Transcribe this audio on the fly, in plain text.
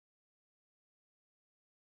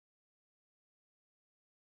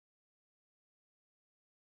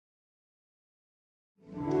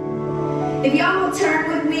If y'all will turn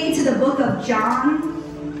with me to the book of John,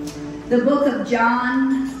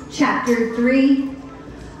 chapter 3.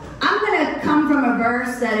 I'm going to come from a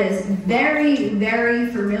verse that is very, very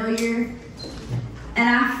familiar. And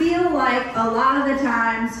I feel like a lot of the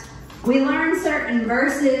times we learn certain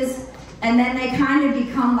verses and then they kind of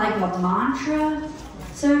become like a mantra,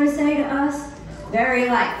 so to say, to us. Very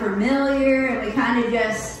like familiar, and we kind of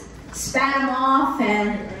just spat them off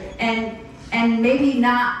and maybe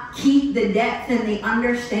not keep the depth and the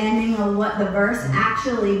understanding of what the verse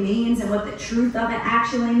actually means and what the truth of it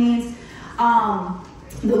actually means.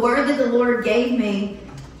 The word that the Lord gave me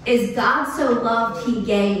is God so loved, he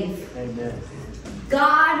gave. Amen.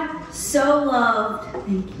 God so loved,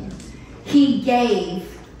 thank you, he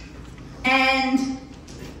gave. And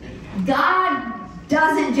God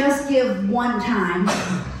doesn't just give one time.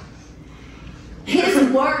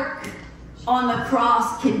 His work on the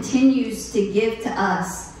cross continues to give to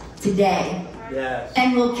us today. Yes.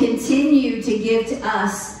 And will continue to give to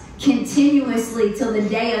us continuously till the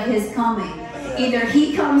day of his coming. Either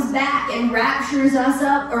he comes back and raptures us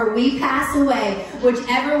up, or we pass away.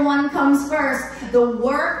 Whichever one comes first. The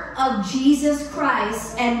work of Jesus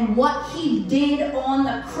Christ and what he did on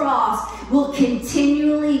the cross will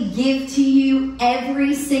continually give to you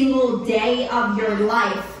every single day of your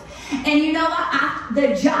life. And you know what?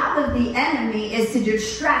 The job of the enemy is to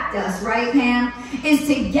distract us, right, Pam? Is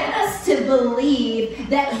to get us to believe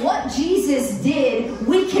that what Jesus did,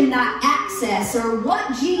 we cannot access, or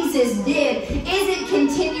what Jesus did isn't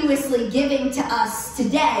continuously giving to us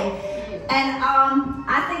today. And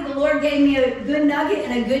I think the Lord gave me a good nugget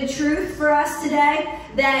and a good truth for us today,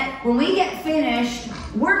 that when we get finished,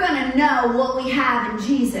 we're going to know what we have in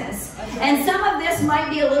Jesus. And some of this might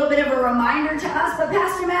be a little bit of a reminder to us, but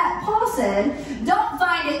Pastor Matt, Paul said, don't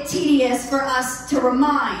find it tedious for us to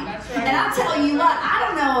remind. Right. And I'll tell you what, I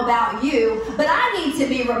don't know about you, but I need to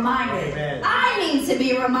be reminded. Amen. I need to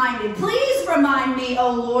be reminded. Please remind me,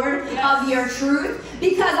 oh Lord, of your truth,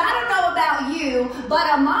 because I don't know about you,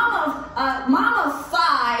 but a mom of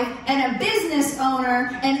 5 and a business owner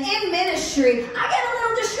and in ministry, I get a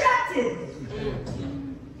little distracted.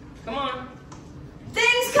 Come on.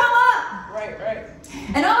 Things come up. Right.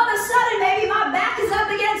 And all of a sudden, maybe my back is up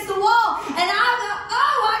against the wall. And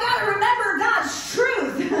I got to remember God's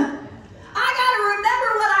truth. I got to remember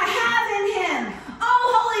what I have in him. Oh,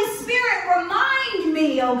 Holy Spirit, remind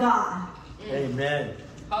me, oh God. Amen.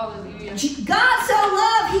 Hallelujah. God so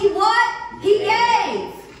loved, he what? He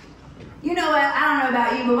gave. You know what? I don't know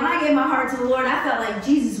about you, but when I gave my heart to the Lord, I felt like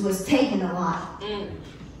Jesus was taking a lot.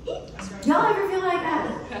 Y'all ever feel like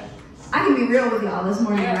that? I can be real with y'all this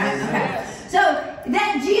morning, right? Okay. So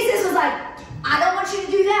then Jesus was like, I don't want you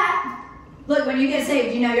to do that. Look, when you get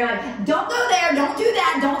saved, you know, you're like, don't go there, don't do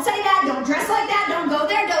that, don't say that, don't dress like that, don't go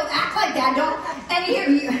there, don't act like that, don't. And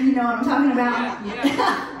you know what I'm talking about? Yeah.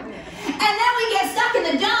 And then we get stuck in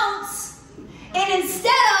the don'ts, and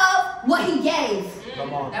instead of what he gave.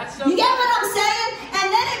 Come on. You get what I'm saying?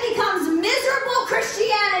 And then it becomes miserable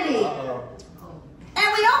Christianity. And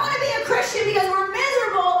we don't want to be a Christian because we're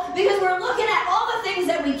miserable, because we're looking at all the things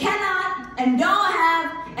that we cannot and don't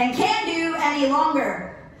have and can't do any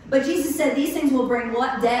longer. But Jesus said these things will bring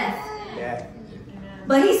what? Death. Yeah.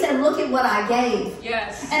 But he said, look at what I gave.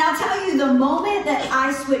 Yes. And I'll tell you, the moment that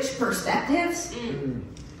I switched perspectives,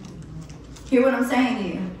 hear what I'm saying to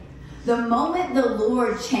you. The moment the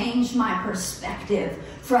Lord changed my perspective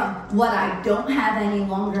from what I don't have any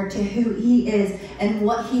longer to who he is and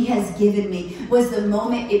what he has given me, was the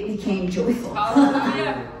moment it became joyful.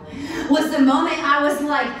 Was the moment I was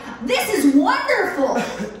like, this is wonderful.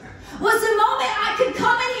 Was the moment I could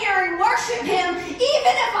come in here and worship him,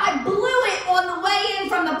 even if I blew it on the way in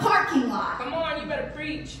from the parking lot. Come on, you better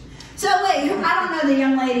preach. So wait, I don't know the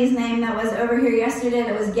young lady's name that was over here yesterday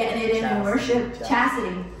that was getting it in worship.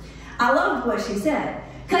 Chastity. I loved what she said.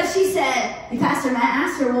 Because she said, Pastor Matt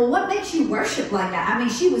asked her, well, what makes you worship like that? I mean,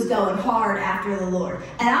 she was going hard after the Lord.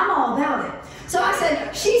 And I'm all about it. So I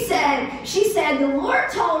said, she said, the Lord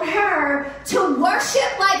told her to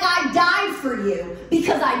worship like I died for you,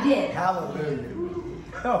 because I did. Hallelujah.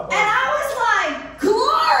 Oh. And I was like,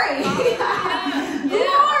 glory.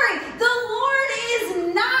 Glory. The Lord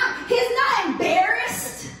he's not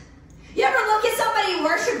embarrassed. You ever look at somebody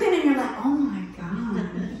worshiping and you're like, oh my God.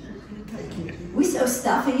 We so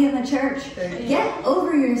stuffy in the church. Get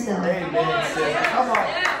over yourself. Amen. Come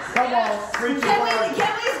on. Come on. Preach the word.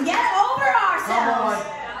 Can we get over ourselves?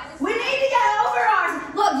 We need to get over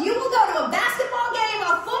ourselves. Look, you will go to a basketball game,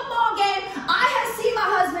 a football game. I have seen my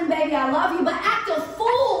husband, baby, I love you, but act a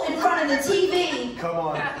fool in front of the TV. Come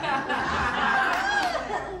on.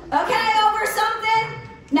 Okay, over something?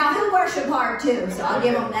 Now, who worshiped hard too, so I'll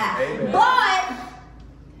give them that. Amen. But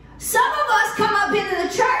some of us come up into the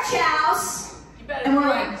church house and we're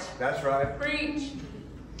like, That's right. Preach.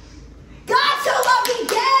 God so loved he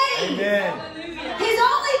gave Amen. Hallelujah. his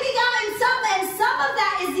only begotten son, and some of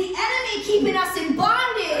that is the enemy keeping us in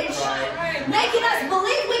bondage, Right. making us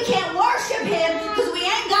believe we can't worship him because we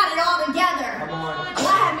ain't got it all together. Come on. Well,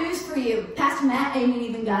 I have news for you. Pastor Matt ain't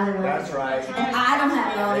even got it all That's together. right. And I don't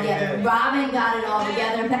have it all together. Amen. Rob ain't got it all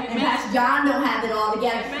together. And Pastor John don't have it all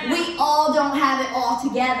together. We all don't have it all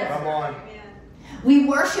together. Come on. We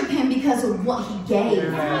worship him because of what he gave.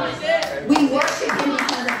 Amen. We worship him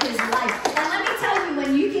because of his life. And let me tell you,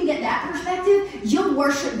 when you can get that perspective, you'll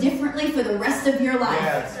worship differently for the rest of your life.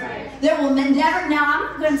 Yes. There will never, now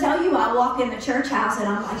I'm going to tell you, I walk in the church house and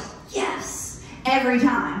I'm like, yes, every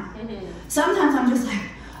time. Sometimes I'm just like,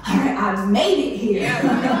 all right, I've made it here.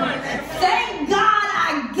 Thank God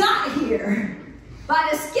I got here by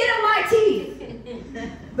the skin of my teeth.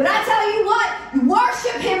 But I tell you what,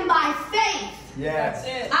 worship him by faith. Yes. That's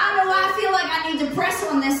it. I don't know why I feel like I need to press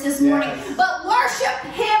on this morning, Yes. but worship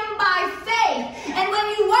him by faith. And when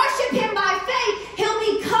you worship him by faith, he'll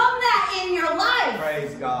become that in your life.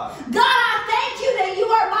 Praise God. God, I thank you that you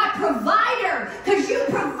are my provider because you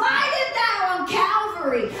provided that on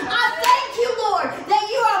Calvary. I thank you, Lord, that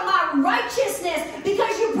you are my righteousness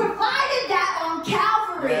because you provided that on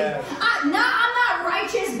Calvary. Yes. I'm not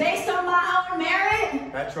righteous based on my own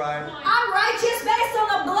merit. That's right. I'm righteous based on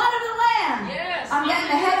the blood of the Lamb. Yes. I'm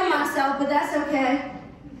getting ahead of myself, but that's okay.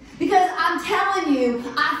 Because I'm telling you,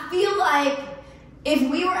 I feel like if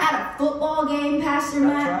we were at a football game, Pastor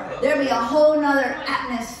Matt, right. there'd be a whole nother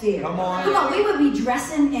atmosphere. Come on. Come on, we would be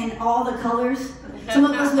dressing in all the colors. Some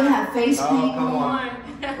of us would have face Oh, paint come on,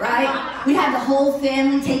 on. right? We'd have the whole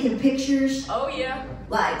family taking pictures. Oh, yeah.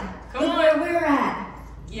 Like, Come look on. where we're at.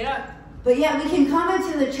 Yeah. But yeah, we can come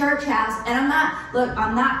into the church house, and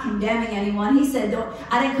I'm not condemning anyone. He said,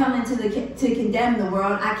 I didn't come into to condemn the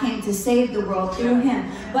world. I came to save the world through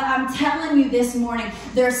him. But I'm telling you this morning,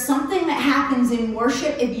 there's something that happens in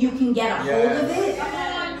worship if you can get a hold of it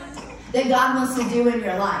that God wants to do in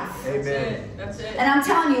your life. Amen. That's it. And I'm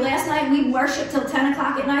telling you, last night we worshiped till 10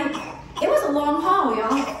 o'clock at night. It was a long haul,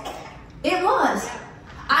 y'all. It was.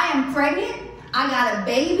 I am pregnant. I got a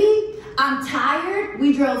baby. I'm tired.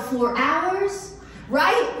 We drove 4 hours,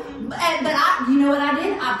 right? But you know what I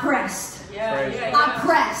did? I pressed. Yeah. I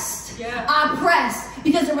pressed. Yeah. I pressed.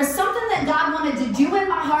 Because there was something that God wanted to do in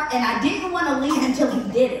my heart, and I didn't want to leave until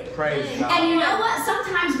he did it. Praise God. And you know what?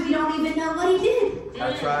 Sometimes we don't even know what he did.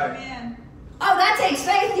 That's right. Oh, that takes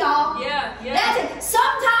faith, y'all. Yeah.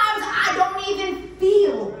 Sometimes I don't even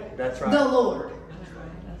feel That's right. the Lord.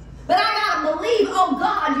 But I gotta believe, oh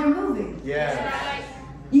God, you're moving. Yes.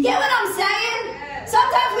 You get what I'm saying?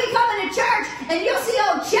 Sometimes we come into church and you'll see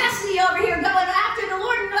old Chesney over here going after the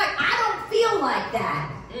Lord, and you're like, I don't feel like that.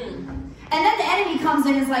 And then the enemy comes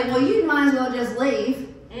in and is like, well, you might as well just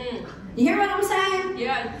leave. You hear what I'm saying?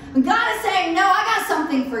 Yeah. God is saying, no, I got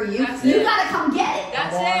something for you. That's You it. gotta come get it.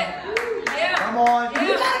 That's Come on. it. Yeah. Come on.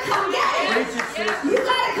 You gotta come get it. Preach it, sis. You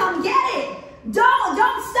gotta come get it.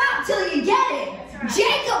 Don't stop till you get it.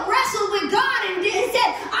 Jacob wrestled with God and he said,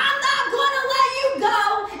 I'm not going to let you go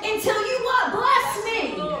until you what? Bless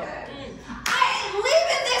me. I ain't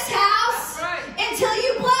leaving this house until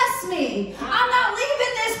you bless me. I'm not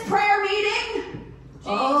leaving this prayer meeting.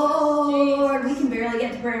 Oh, Lord, we can barely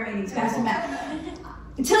get to prayer meetings, Pastor Matt.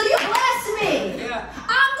 Until you bless me. Yeah.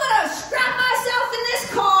 I'm going to strap myself in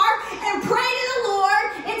this car and pray to the Lord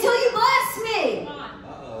until you bless me.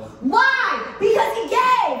 Why? Because he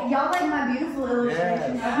gave. Y'all like my beautiful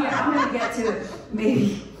illustration up here? I'm going to get to it,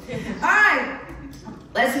 maybe. All right.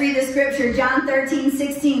 Let's read the scripture. John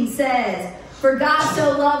 13:16 says, for God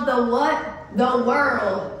so loved the what? The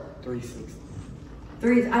world.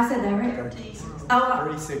 360. I said that right?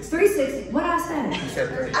 360. 360. What did I say? You said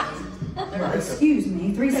 360. Excuse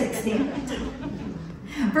me, 316.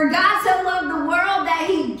 For God so loved the world that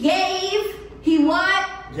he gave. He what?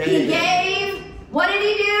 He gave. What did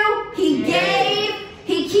he do? He gave.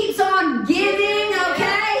 He keeps on giving,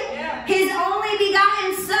 okay? Yeah. His only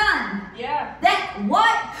begotten son. Yeah. That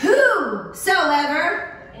what? Whosoever.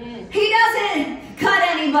 He doesn't cut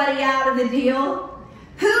anybody out of the deal.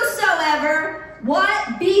 Whosoever,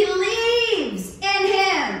 what? Believes in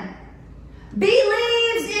him.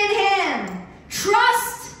 Believes in him.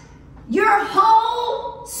 Trust your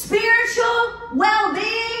whole spiritual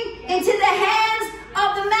well-being into the hands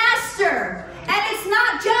of the master. And it's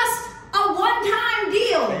not just a one-time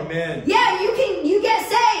deal. Amen. Yeah, you get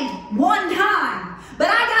saved one time. But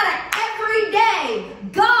I got it every day.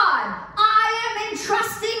 God, I am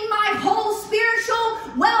entrusting my whole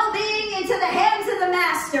spiritual well-being into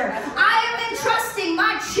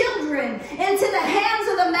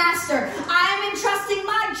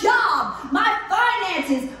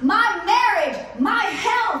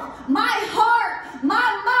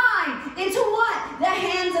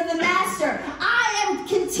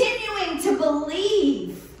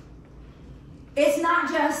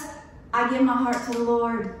not just, I give my heart to the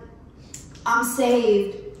Lord, I'm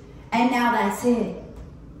saved, and now that's it.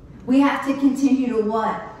 We have to continue to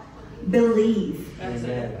what? Believe. That's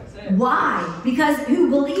it. Why? Because who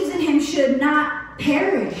believes in him should not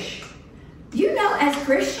perish. You know, as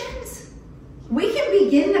Christians, we can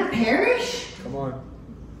begin to perish. Come on.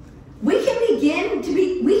 We can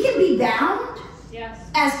be bound. Yes.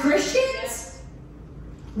 As Christians.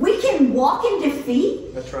 We can walk in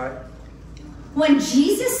defeat. That's right. When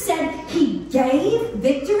Jesus said he gave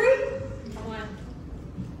victory. Come on.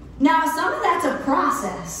 Now, some of that's a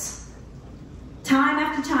process. Time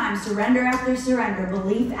after time, surrender after surrender,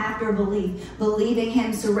 belief after belief, believing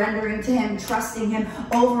him, surrendering to him, trusting him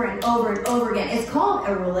over and over and over again. It's called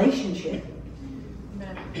a relationship.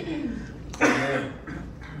 Amen.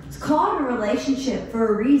 It's called a relationship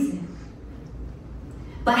for a reason.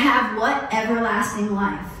 But have what? Everlasting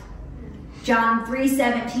life. John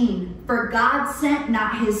 3:17. For God sent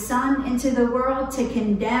not his Son into the world to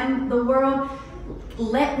condemn the world.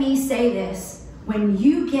 Let me say this. When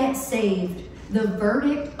you get saved, the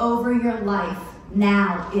verdict over your life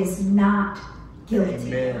now is not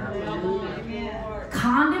guilty. Amen.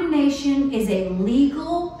 Condemnation is a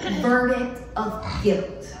legal verdict of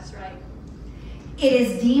guilt. That's right. It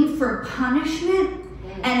is deemed for punishment,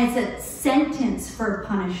 and it's a sentence for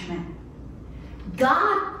punishment.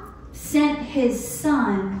 God sent his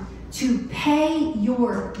Son to pay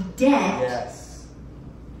your debt. Yes.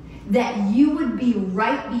 That you would be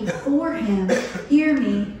right before him. Hear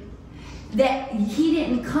me. That he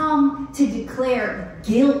didn't come to declare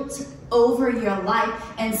guilt over your life.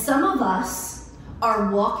 And some of us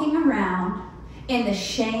are walking around in the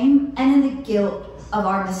shame and in the guilt of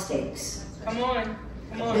our mistakes. Come on.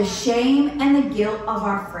 Come on. The shame and the guilt of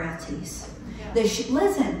our frailties.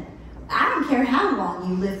 Listen, I don't care how long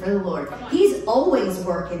you live for the Lord. He's always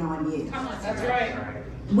working on you. Come on. That's right.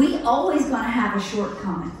 We always going to have a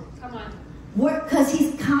shortcoming. Come on. Because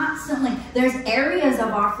he's constantly, there's areas of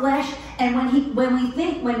our flesh, and when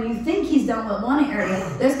you think he's done with one area,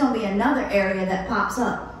 there's going to be another area that pops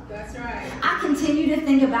up. That's right. I continue to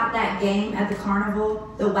think about that game at the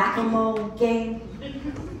carnival, the whack-a-mole game.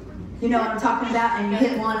 You know what I'm talking about? And you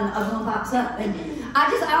hit one and the other one pops up. And I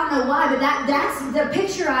don't know why, but that's the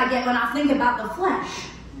picture I get when I think about the flesh.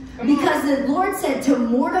 Because the Lord said to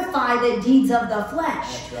mortify the deeds of the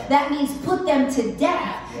flesh. Right. That means put them to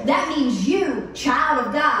death. Yeah. That means you, child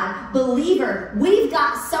of God, believer, we've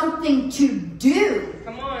got something to do.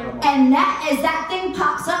 Come on. And that as that thing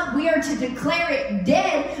pops up, we are to declare it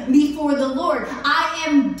dead before the Lord. I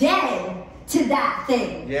am dead to that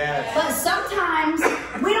thing. Yes. But sometimes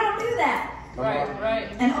we don't do that. Right.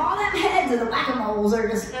 Right. And all them heads of the whack-a-moles are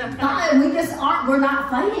just fine. We're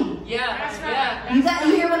not fighting. Yeah. That's right.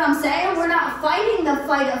 You hear what I'm saying? We're not fighting the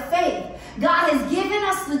fight of faith. God has given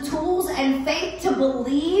us the tools and faith to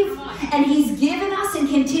believe, and he's given us and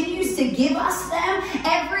continues to give us them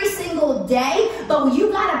every single day. But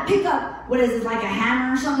you gotta pick up, what is it, like a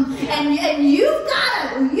hammer or something? And you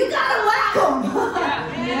gotta whack them.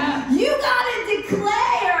 Yeah. You gotta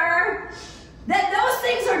declare that those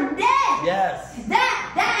things are dead. Yes.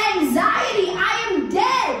 That anxiety, I am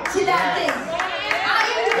dead to that thing. I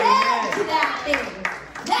am dead to that thing.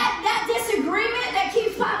 That disagreement that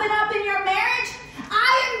keeps popping up in your marriage,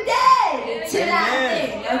 I am dead to that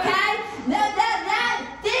thing. Okay? That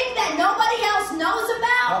thing that nobody else knows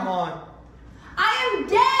about. Come on. I am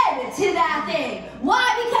dead to that thing. Why?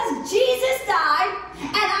 Because Jesus died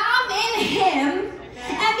and I'm in him.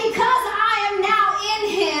 And because I am now in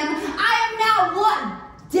him, I am now what?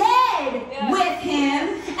 Dead with him.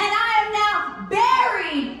 And I am now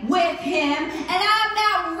buried with him. And I am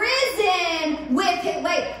now risen with him.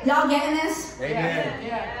 Wait, y'all getting this? Amen.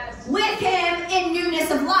 Yes. With him in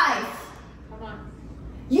newness of life. Come on.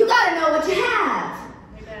 You got to know what you have.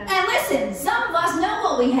 Amen. And listen, some of us know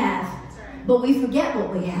what we have, but we forget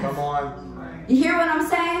what we have. Come on. You hear what I'm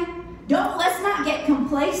saying? Let's not get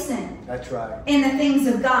complacent. That's right. In the things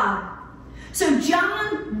of God. So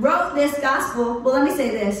John wrote this gospel. Well, let me say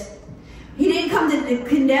this. He didn't come to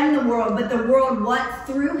condemn the world, but the world, what?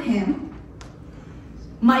 Through him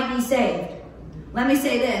might be saved. Let me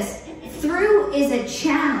say this. Through is a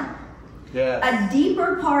channel. Yes. A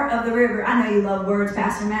deeper part of the river. I know you love words,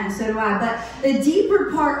 Pastor Matt, and so do I. But the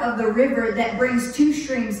deeper part of the river that brings two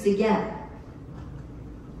streams together.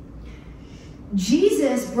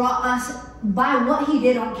 Jesus brought us, by what he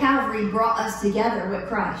did on Calvary, brought us together with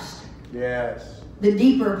Christ. Yes. The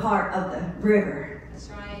deeper part of the river. That's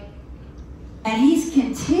right. And he's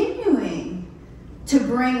continuing to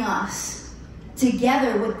bring us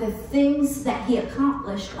together with the things that he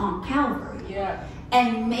accomplished on Calvary. Yeah.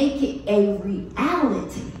 and make it a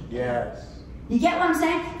reality. Yes. You get what I'm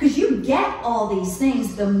saying? Because you get all these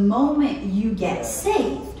things the moment you get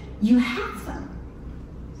saved. You have them.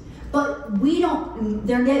 But they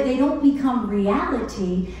don't become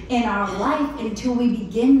reality in our life until we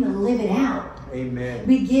begin to live it out. Amen.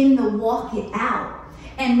 Begin to walk it out.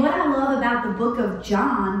 And what I love about the book of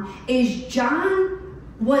John is John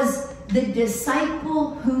was the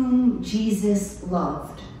disciple whom Jesus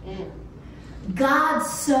loved. God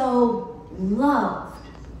so loved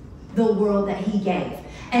the world that he gave.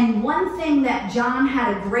 And one thing that John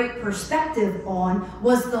had a great perspective on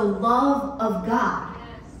was the love of God.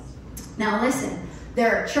 Now listen,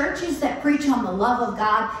 there are churches that preach on the love of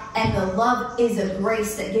God, and the love is a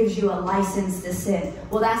grace that gives you a license to sin.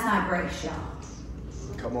 Well, that's not grace, y'all.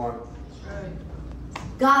 Come on.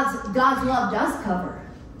 God's love does cover.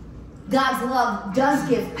 God's love does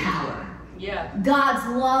give power. Yeah. God's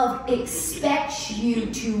love expects you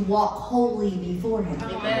to walk holy before him.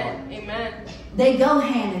 Amen. Amen. They go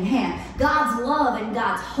hand in hand. God's love and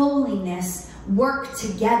God's holiness work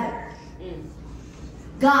together.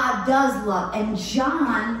 God does love. And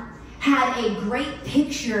John had a great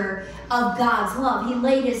picture of God's love. He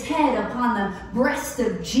laid his head upon the breast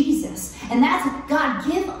of Jesus. And that's, God,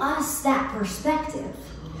 give us that perspective.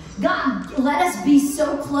 God, let us be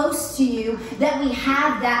so close to you that we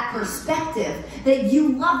have that perspective, that you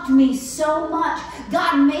loved me so much.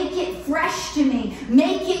 God, make it fresh to me.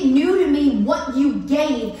 Make it new to me what you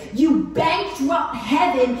gave. You bankrupt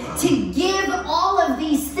heaven to give all of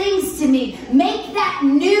these things to me. Make that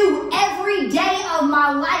new every day of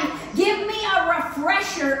my life. Give me a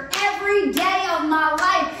refresher every day of my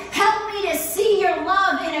life. Help me to see your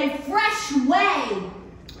love in a fresh way.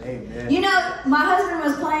 Amen. You know, my husband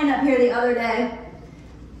was playing up here the other day,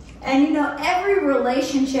 and you know, every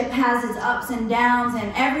relationship has its ups and downs,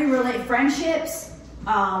 and every friendships,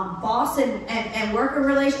 boss and worker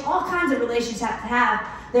relation, all kinds of relationships have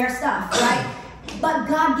their stuff, right? But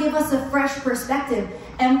God give us a fresh perspective.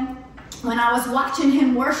 And when I was watching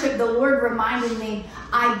him worship, the Lord reminded me,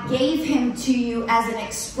 I gave him to you as an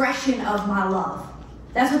expression of my love.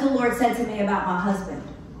 That's what the Lord said to me about my husband.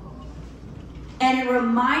 And it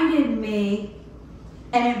reminded me,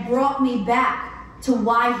 and it brought me back to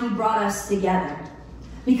why he brought us together.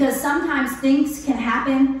 Because sometimes things can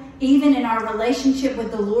happen even in our relationship with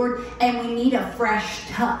the Lord, and we need a fresh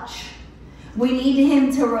touch. We need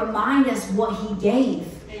him to remind us what he gave.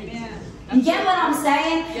 Amen. You get what I'm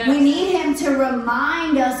saying? Yes. We need him to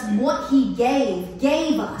remind us what he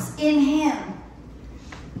gave us in him.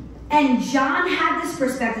 And John had this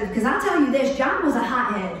perspective, because I'll tell you this, John was a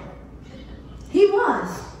hothead. He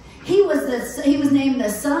was. He was named the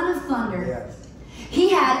Son of Thunder. Yes. He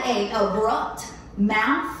had a abrupt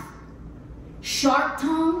mouth, sharp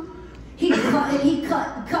tongue. He cut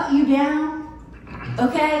you down.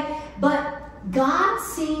 Okay? But God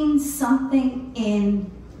seen something in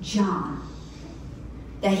John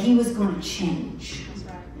that he was going to change. That's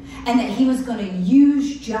right. And that he was going to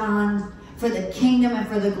use John for the kingdom and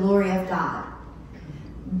for the glory of God.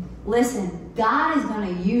 Listen, God is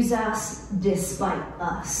going to use us despite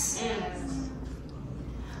us. Yes.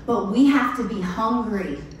 But we have to be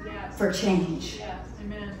hungry Yes. for change. Yes.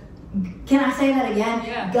 Amen. Can I say that again?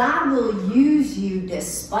 Yeah. God will use you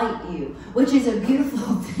despite you, which is a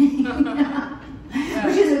beautiful thing.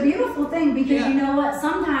 Which is a beautiful thing, because you know what?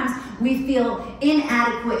 Sometimes we feel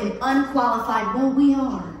inadequate and unqualified. Well, we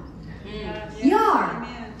are. You are.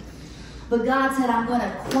 Amen. But God said, I'm going to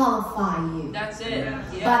qualify you. That's it.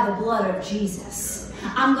 By the blood of Jesus.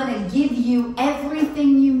 I'm going to give you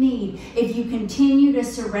everything you need if you continue to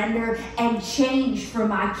surrender and change for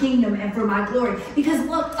my kingdom and for my glory. Because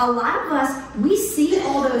look, a lot of us, we see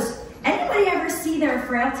all those. Anybody ever see their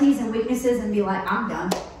frailties and weaknesses and be like, I'm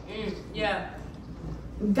done? Yeah.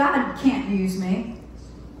 God can't use me.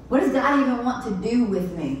 What does God even want to do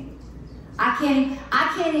with me? I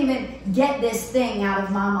can't even get this thing out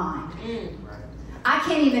of my mind. I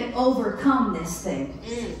can't even overcome this thing.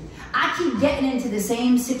 I keep getting into the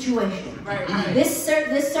same situation. Right. This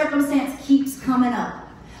circumstance keeps coming up.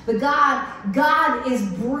 But God is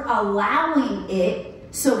allowing it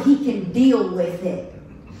so he can deal with it.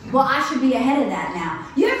 Well, I should be ahead of that now.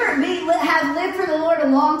 You ever have lived for the Lord a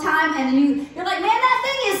long time, and you're like, man, that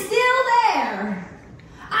thing is still there.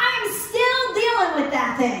 I am still dealing with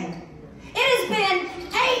that thing. It has been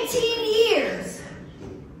 18 years.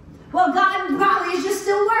 Well, God probably is just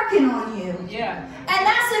still working on you. Yeah. And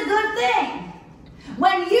that's a good thing.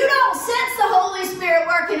 When you don't sense the Holy Spirit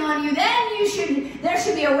working on you, then there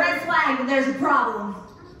should be a red flag that there's a problem.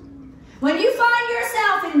 When you find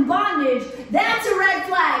yourself in bondage, that's a red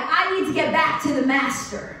flag. I need to get back to the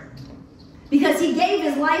master. Because he gave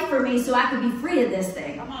his life for me so I could be free of this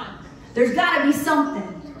thing. Come on. There's got to be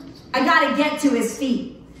something. I got to get to his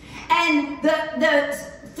feet. And the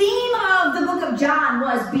theme of the book of John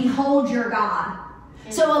was behold your God.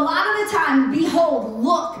 So a lot of the time, behold,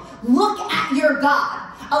 look at your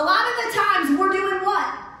God. A lot of the times we're doing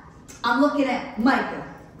what? I'm looking at Micah.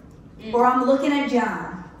 Or I'm looking at John.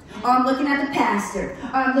 Or I'm looking at the pastor.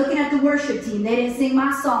 Or I'm looking at the worship team. They didn't sing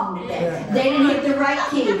my song today. They didn't hit the right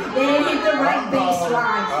key. They didn't hit the right bass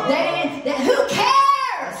line. Who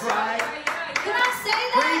cares? That's right. Can I say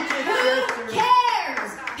that? Who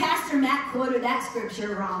cares? Pastor Matt quoted that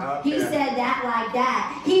scripture wrong. He said that like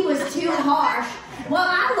that. He was too harsh. Well,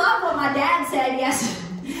 I love what my dad said yesterday.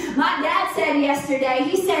 My dad said yesterday,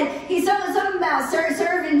 he said something about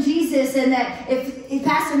serving Jesus, and that if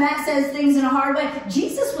Pastor Matt says things in a hard way,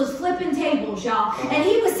 Jesus was flipping tables, y'all. And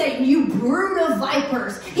he was saying, you brood of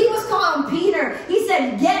vipers. He was calling Peter. He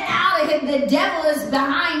said, get out of him. The devil is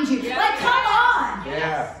behind you. Yeah. Like, come on.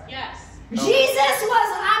 Yeah. Yes. Jesus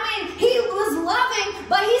was, he was loving,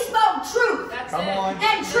 but he spoke truth. That's Come it. on.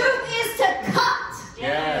 And truth is to cut.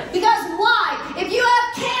 Yeah. Because why? If you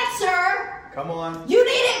have cancer, Come on. you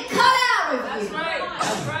need it cut out of That's you. right.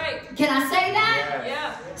 That's right. Can I say that?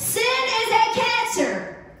 Yeah. Sin is a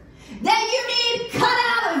cancer that you need cut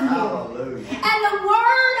out of you. Hallelujah. And the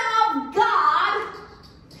word of God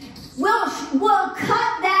will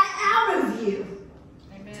cut that out of you.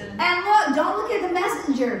 Amen. And look, don't look at the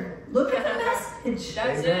messenger. Look at the message.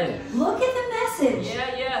 That's Amen. it. Look at the message.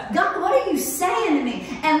 Yeah. God, what are you saying to me?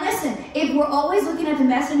 And listen, if we're always looking at the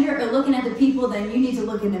messenger or looking at the people, then you need to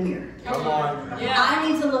look in the mirror. Come on. Yeah. I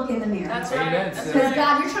need to look in the mirror. That's right. Amen, That's sis. Because right.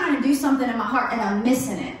 God, you're trying to do something in my heart and I'm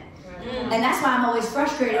missing it. And that's why I'm always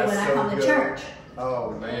frustrated when I so come to good. church.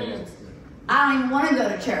 Oh, man. That's good. I don't even want to go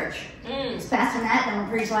to church. Mm. Pastor Nat don't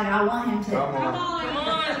preach like I want him to. Come Come on.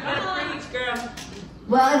 on. You better preach, girl.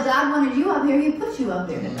 Well, if God wanted you up here, He put you up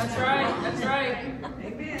there. That's right. That's right.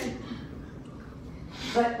 Amen.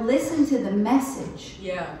 But listen to the message.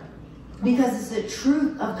 Yeah. Because it's the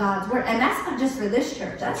truth of God's word. And that's not just for this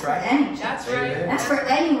church. That's That's right. for any church. That's right. Amen. That's for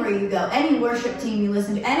anywhere you go. Any worship team you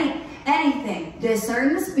listen to. Anything.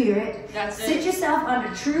 Discern the Spirit. That's it. Sit yourself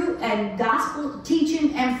under true and gospel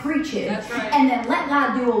teaching and preaching. That's right. And then let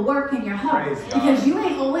God do a work in your heart. Praise God. Because you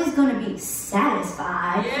ain't always going to be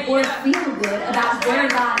satisfied Yeah, or yeah. feel good about That's where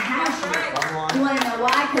right. God has you. That's right. Come on. You want to know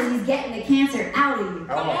why? Because He's getting the cancer out of you.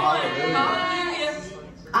 Oh, Come on. hallelujah. Hallelujah.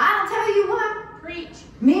 I'll tell you what. Preach.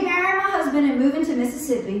 Me marrying my husband and moving to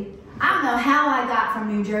Mississippi. I don't know how I got from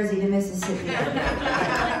New Jersey to Mississippi.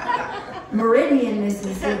 Meridian,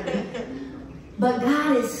 Mississippi. But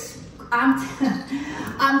God is,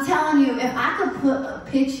 I'm telling you, if I could put a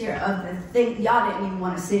picture of the thing, y'all didn't even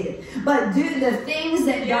want to see it, but do the things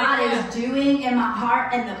that God is doing in my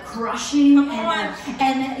heart and the crushing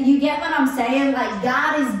and you get what I'm saying? Like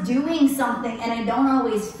God is doing something and it don't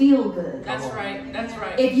always feel good. That's right. That's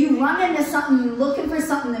right. If you run into something, looking for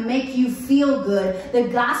something to make you feel good, the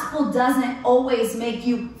gospel doesn't always make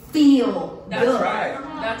you feel That's good. right.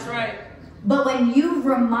 That's right. But when you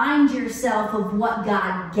remind yourself of what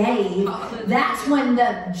God gave, that's when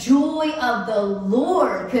the joy of the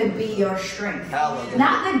Lord could be your strength. Hallelujah.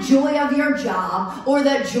 Not the joy of your job, or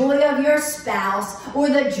the joy of your spouse, or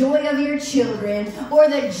the joy of your children, or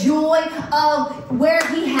the joy of where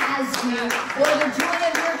He has you, or the joy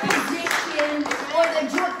of your position, or the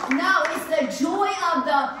joy. No, it's the joy of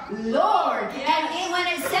the Lord. And when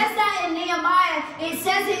it says that in Nehemiah, it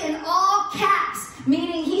says it in all caps.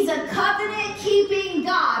 Meaning He's a covenant-keeping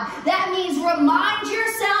God. That means remind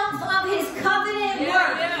yourself of His covenant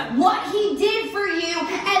work, what He did for you,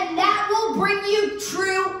 and that will bring you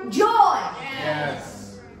true joy.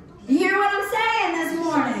 Yes. You hear what I'm saying this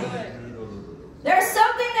morning? There's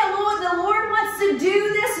something that the Lord wants to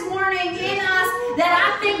do this morning in us that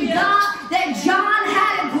I think that John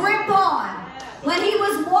had a grip on when he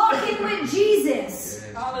was walking with Jesus.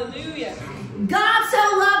 Hallelujah. God so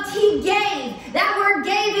loved, He gave. That word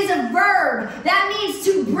gave is a verb. That means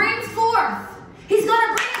to bring forth. He's going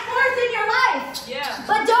to bring it forth in your life. Yeah.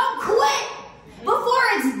 But don't quit before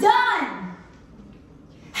it's done.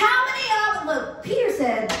 How many of, look, Peter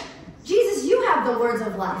said, Jesus, you have the words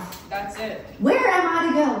of life. That's it. Where am I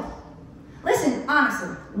to go? Listen, honestly,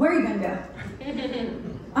 where are you going to go?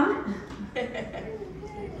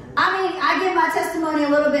 I mean, I give my testimony a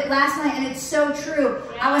little bit last night, and it's so true.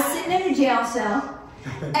 I was sitting in a jail cell,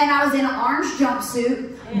 and I was in an orange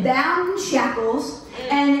jumpsuit, bound in shackles,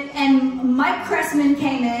 and Mike Cressman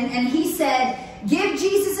came in, and he said, give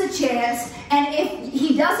Jesus a chance, and if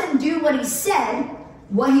he doesn't do what he said,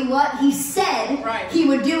 what he said he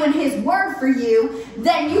would do in his word for you,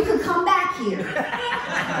 then you could come back here.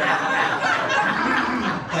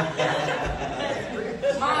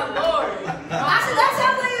 My Lord. I said, that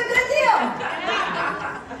sounds like a good deal.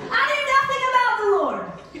 I knew nothing about the Lord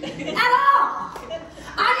at all.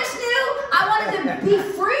 I just knew I wanted to be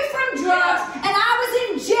free from drugs, and I was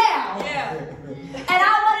in jail. And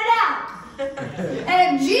I wanted out.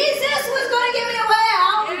 And if Jesus was going to give me a way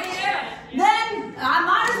out, then I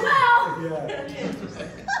might as well.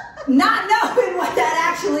 Not knowing what that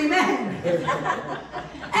actually meant.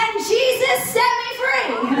 And Jesus set me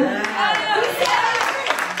free. He set me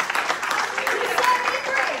free. He set me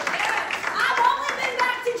free. I've only been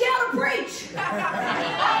back to jail to preach. And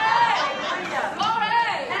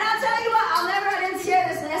I'll tell you what, I didn't share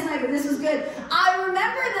this last night, but this was good. I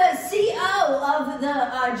remember the CO of the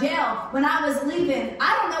jail when I was leaving.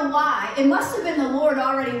 I don't know why. It must have been the Lord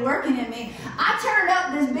already working in me. I turned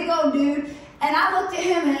up this big old dude, and I looked at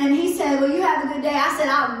him, and he said, well, you have a good day. I said,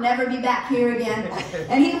 I'll never be back here again.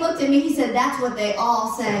 And he looked at me, he said, that's what they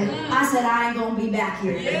all say. I said, I ain't going to be back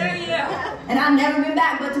here again. And I've never been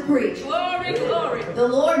back but to preach. Glory, glory. The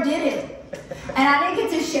Lord did it. And I didn't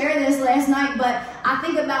get to share this last night, but I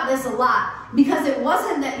think about this a lot. Because it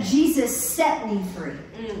wasn't that Jesus set me free.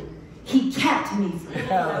 He kept me free.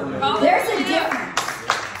 There's a difference.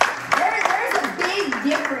 There's a big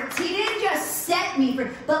difference. He didn't just set me free.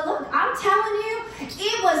 But look, I'm telling you,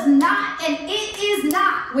 it was not, and it is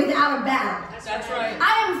not without a battle. That's right.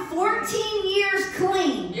 I am 14 years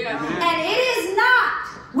clean. And it is not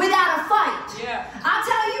without a fight. I'll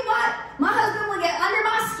tell you what, my husband will get under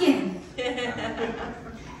my skin.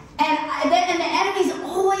 And the enemy's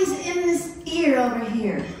always in this ear over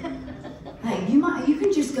here. Like, you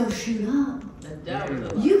could just go shoot up.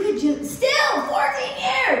 You could just, still 14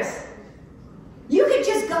 years. You could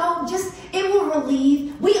just go, it will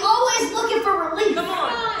relieve. We always looking for relief. Come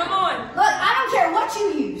on. Look, I don't care what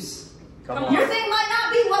you use. Your thing might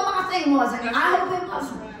not be what my thing was, and I hope it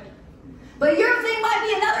wasn't. But your thing might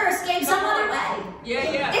be another escape some other way.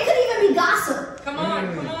 It could even be gossip. Come on.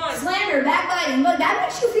 Slander, backbiting. Look, that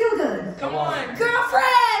makes you feel good. Come on.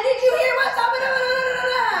 Girlfriend, did you hear what's up?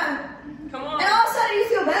 Come on. And all of a sudden you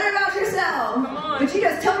feel better about yourself. Come on. But you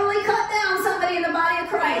just totally cut down somebody in the body of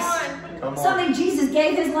Christ. Come on. Something Jesus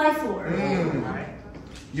gave his life for.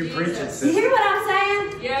 You preach it, sis. You hear what I'm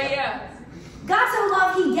saying? God so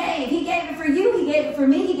loved, he gave. He gave it for you. He gave it for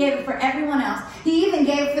me. He gave it for everyone else. He even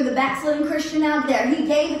gave it for the backslidden Christian out there. He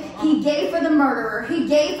gave for the murderer. He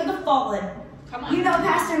gave for the fallen. You know,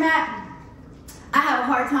 Pastor Matt, I have a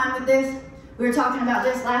hard time with this. We were talking about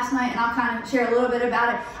this last night, and I'll kind of share a little bit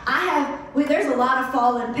about it. There's a lot of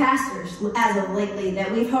fallen pastors as of lately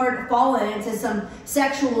that we've heard fallen into some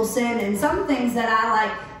sexual sin and some things that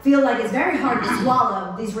I feel like it's very hard to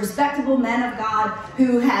swallow. These respectable men of God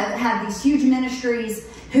who have these huge ministries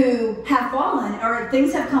who have fallen, or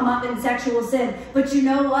things have come up in sexual sin. But you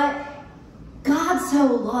know what? God so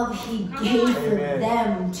loved, he gave for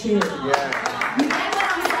them too. You get what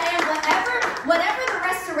I'm saying? Whatever the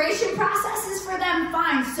restoration process is for them,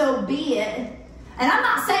 fine, so be it. And I'm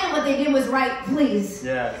not saying what they did was right, please.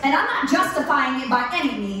 And I'm not justifying it by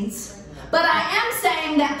any means. But I am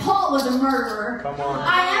saying that Paul was a murderer.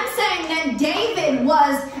 I am saying that David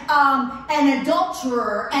was an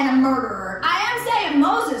adulterer and a murderer. I am saying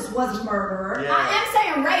Moses was a murderer. I am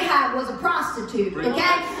saying Rahab was a prostitute. Okay?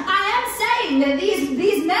 I am saying that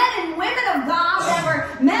these men and women of God that were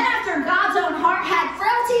men after God's own heart had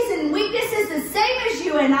frailties and weaknesses the same as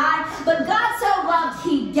you and I. But God so loved,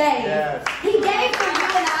 he gave. He gave for you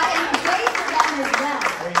and I, and he gave for them as well.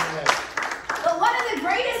 But one of the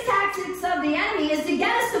greatest tactics of the enemy is to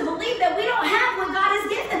get us to believe that we don't have what God has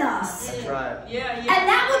given us. That's right. And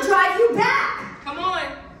that will drive you back. Come on.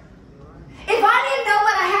 If I didn't know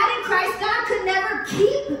what I had in Christ, God could never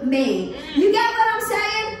keep me. You get what I'm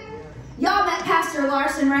saying? Y'all met Pastor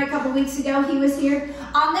Larson, right, a couple weeks ago. He was here.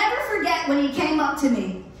 I'll never forget when he came up to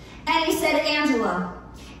me. And he said, Angela,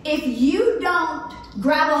 if you don't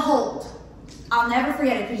grab a hold, I'll never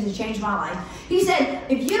forget it because it changed my life. He said,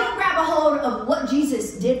 if you don't grab a hold of what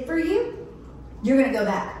Jesus did for you, you're going to go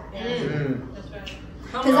back.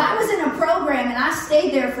 Because I was in a program and I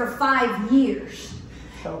stayed there for 5 years.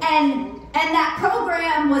 And that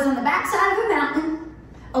program was on the backside of a mountain,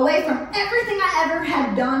 away from everything I ever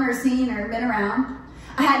had done or seen or been around.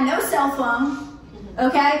 I had no cell phone.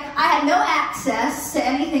 Okay? I had no access to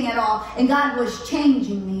anything at all. And God was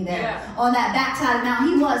changing me there on that backside of the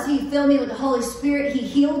mountain. He filled me with the Holy Spirit. He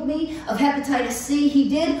healed me of hepatitis C. He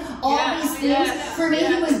did all these things for me.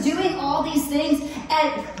 He was doing all these things.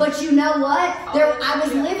 But you know what? I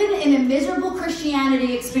was living in a miserable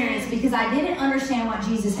Christianity experience because I didn't understand what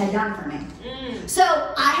Jesus had done for me. So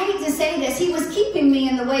I hate to say this. He was keeping me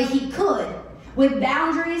in the way he could, with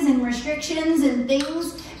boundaries and restrictions and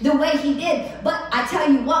things the way he did. But I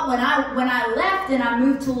tell you what, when I left and I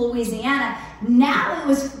moved to Louisiana, now it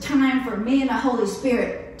was time for me and the Holy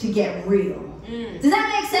Spirit to get real. Does that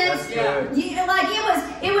make sense? Like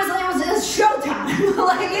it was showtime.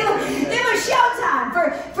 Like it was showtime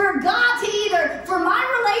for God to for my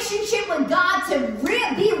relationship with God to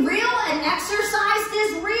be real and exercise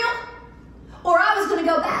this real, or I was going to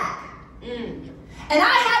go back. And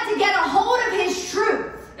I had to get a hold of his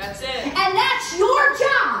truth. That's it. And that's your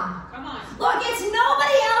job. Come on. Look, it's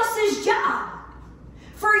nobody else's job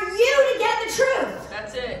for you to get the truth.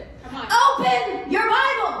 That's it. Come on. Open your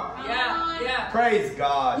Bible. Yeah. Praise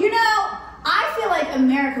God. You know, I feel like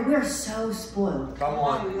America, we're so spoiled. Come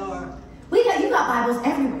on. You got Bibles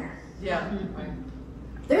everywhere. Yeah.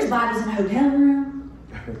 There's Bibles in the hotel room.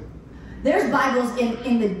 There's Bibles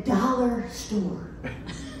in the dollar store.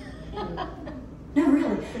 No,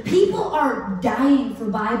 really. People are dying for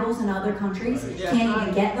Bibles in other countries. Can't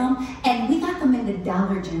even get them. And we got them in the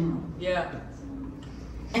Dollar General. Yeah.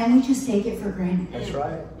 And we just take it for granted. That's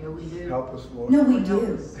right. Yeah, we do. Help us, Lord. No, we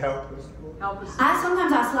do. Help us, Lord. Help us.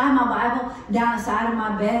 Sometimes I slide my Bible down the side of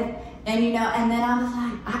my bed, and and then I was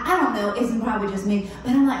like, I don't know, it's probably just me,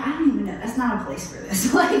 but I'm like, I don't even know. That's not a place for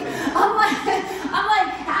this. Like, I'm like,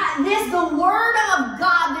 this, the Word of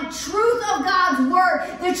God, the truth of God's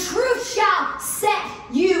Word, the truth shall set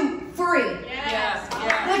you free. Yes.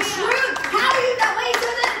 The truth. How do you know? Wait, so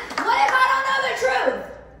then, what if I don't know the truth?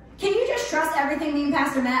 Can you just trust everything me and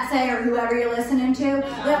Pastor Matt say, or whoever you're listening to?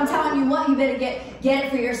 But I'm telling you what, you better get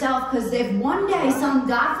it for yourself, because if one day,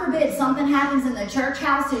 God forbid, something happens and the church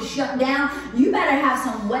house is shut down, you better have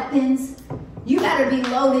some weapons. You better be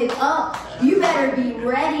loaded up. You better be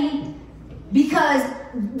ready, because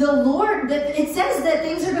the Lord, it says that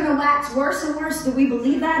things are going to wax worse and worse. Do we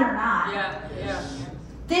believe that or not? Yeah.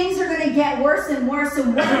 Things are going to get worse and worse,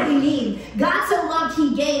 and what do we need? God so loved,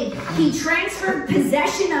 he gave. He transferred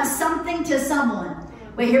possession of something to someone.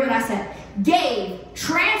 Wait, hear what I said.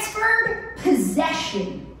 Transferred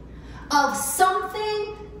possession of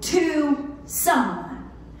something to someone.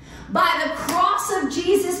 By the cross of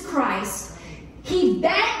Jesus Christ, he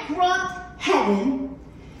bankrupt heaven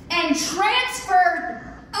and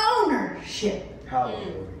transferred ownership.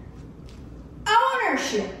 Hallelujah.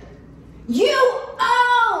 Ownership. You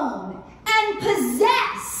own and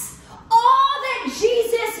possess all that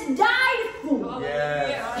Jesus died for.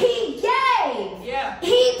 Yes. He gave. Yeah.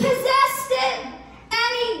 He possessed it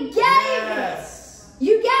and he gave Yes. it.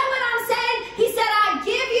 You get what I'm saying? He said, I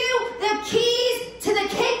give you the keys to the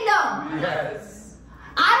kingdom. Yes.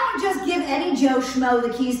 I don't just give any Joe Schmo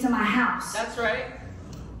the keys to my house. That's right.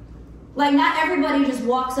 Like, not everybody just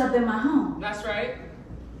walks up in my home. That's right.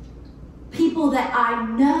 People that I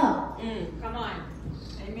know. Come on.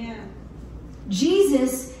 Amen.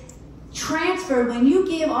 Jesus transferred, when you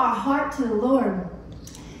give our heart to the Lord,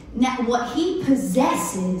 now what he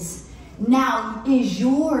possesses now is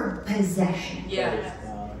your possession. Yeah.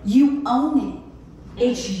 You own it.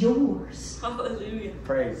 It's yours. Hallelujah.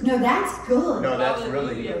 Praise. No, that's good. No, that's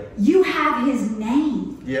really good. You have his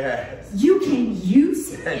name. Yes. You can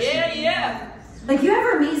use it. Yeah. Like, you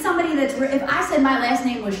ever meet somebody that's, if I said my last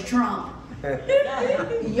name was Trump,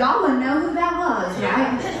 y'all would know who that was,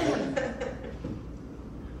 right?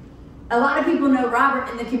 A lot of people know Robert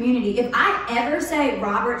in the community. If I ever say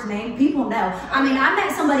Robert's name, people know. I mean, I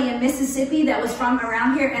met somebody in Mississippi that was from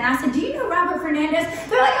around here, and I said, do you know Robert Fernandez?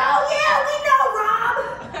 They're like, oh yeah, we know Rob.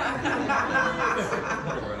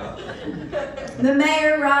 The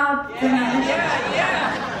mayor, Rob Fernandez.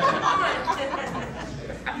 Yeah.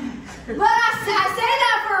 But I say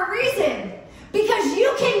that for a reason. Because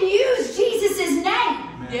you can use Jesus' name.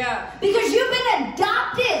 Yeah. Because you've been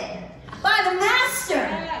adopted by the Master.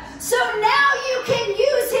 So now you can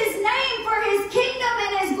use his name for his kingdom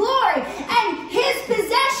and his glory. And his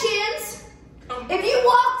possessions, if you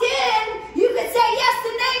walked in, you could say, yes,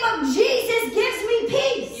 the name of Jesus gives me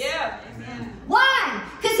peace. Yeah. Why?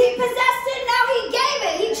 Because he possessed it, now he gave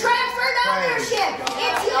it. He transferred ownership.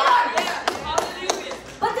 It's yours. Yeah. Hallelujah.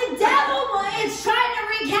 But the devil is trying to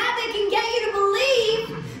wreak havoc and get you to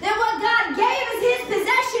believe that what God gave as his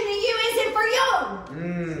possession to you isn't for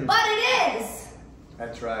you. But it is.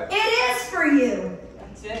 That's right. It is for you.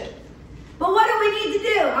 That's it. But what do we need to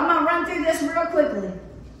do? I'm going to run through this real quickly.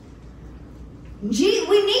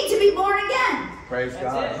 We need to be born again. Praise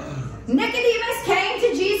God. Nicodemus came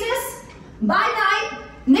to Jesus by night.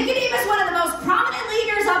 Nicodemus, one of the most prominent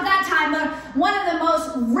leaders of that time, one of the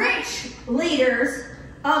most rich leaders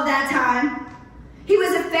of that time. He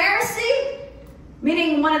was a Pharisee,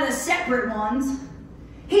 meaning one of the separate ones.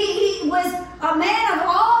 He was a man of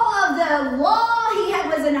all of the law. He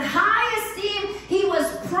was in high esteem. He was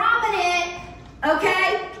prominent,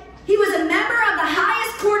 okay? He was a member of the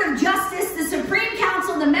highest court of justice, the Supreme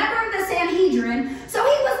Council, the member of the Sanhedrin. So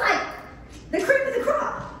he was like the cream of the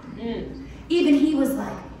crop. Even he was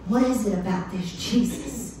like, what is it about this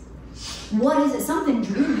Jesus? What is it? Something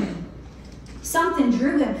drew him. Something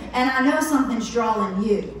drew him. And I know something's drawing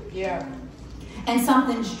you. Yeah. And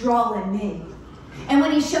something's drawing me. And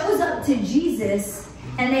when he shows up to Jesus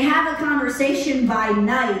and they have a conversation by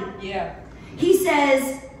night, he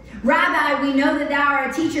says, Rabbi, we know that thou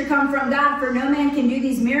art a teacher come from God, for no man can do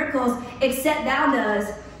these miracles except thou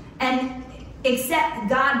does, and except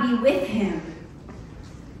God be with him.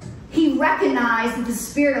 He recognized that the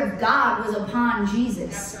Spirit of God was upon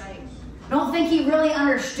Jesus. That's right. I don't think he really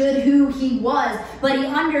understood who he was, but he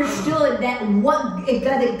understood that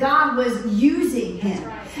that God was using him.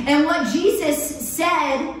 Right. And what Jesus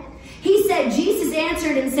said, he said, Jesus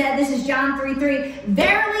answered and said, this is John 3:3,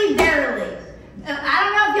 verily, verily. I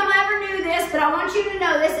don't know if y'all ever knew this, but I want you to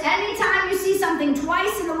know this. Anytime you see something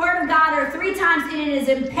twice in the Word of God or 3 times in it is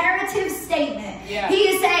an imperative statement. He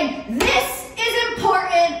is saying, this is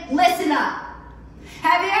important, listen up.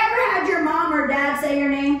 Have you ever had your mom or dad say your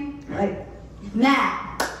name? Like,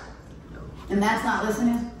 Matt. And Matt's not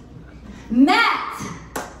listening? Matt!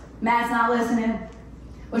 Matt's not listening.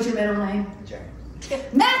 What's your middle name?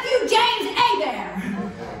 James. Matthew James Abear.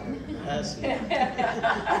 That's it.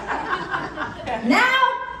 Now?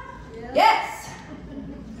 Yes.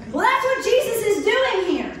 Well, that's what Jesus is doing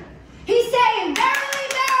here. He's saying, verily,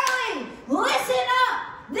 verily, listen up.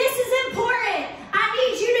 This is important. I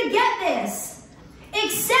need you to get this.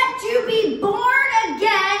 Except you be born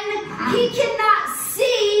again, he cannot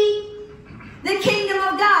see the kingdom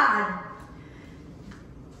of God.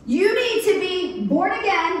 You need to be born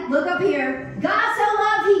again. Look up here. God so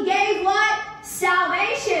loved, he gave what?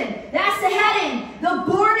 Salvation. That's the heading. The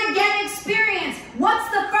born again experience. What's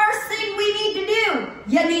the first thing we need to do?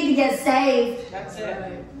 You need to get saved. That's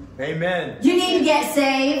it. Amen. You need to get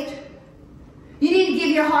saved. You need to give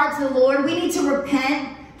your heart to the Lord. We need to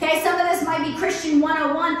repent. Okay, some of this might be Christian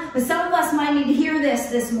 101, but some of us might need to hear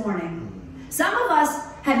this morning. Some of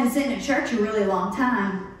us have been sitting in church a really long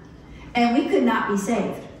time, and we could not be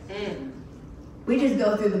saved. We just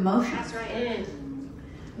go through the motions. That's right.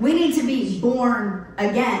 We need to be born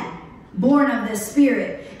again, born of the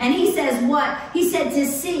Spirit. And he says what? He said to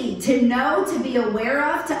see, to know, to be aware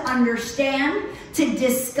of, to understand, to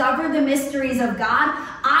discover the mysteries of God.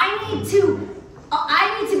 I need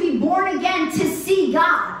to be born again to see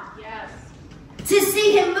God. Yes. To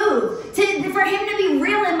see him move. For him to be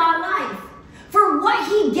real in my life. For what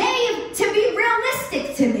he gave to be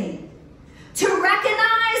realistic to me. To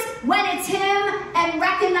recognize when it's him and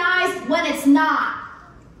recognize when it's not.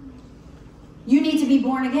 You need to be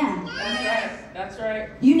born again. That's right. That's right.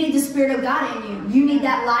 You need the Spirit of God in you. You need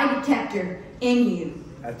that lie detector in you.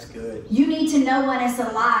 That's good. You need to know when it's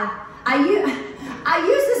a lie. I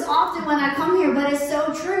use this often when I come here, but it's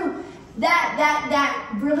so true.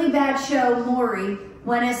 That really bad show, Maury,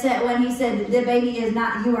 when he said the baby is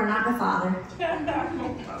not, you are not the father.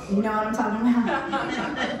 You know what I'm talking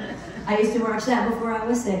about? I used to watch that before I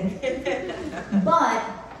was saved. But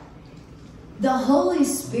the Holy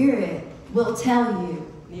Spirit will tell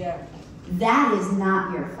you that is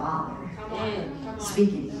not your father. Come on.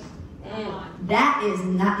 Speaking. That is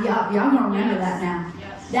not, y'all gonna remember that now.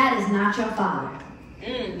 Yes. That is not your father.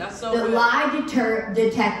 That's so The good. lie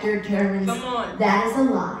detector determines Come on. that is a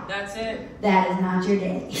lie. That's it. That is not your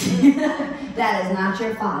daddy. That is not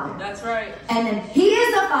your father. That's right. And if he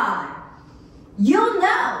is a father, you'll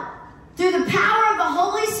know through the power of the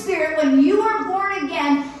Holy Spirit when you are born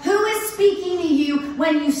again who is speaking to you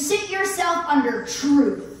when you sit yourself under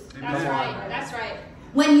truth. That's right. That's right.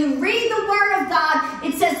 When you read the Word of God,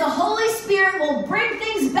 it says the Holy Spirit will bring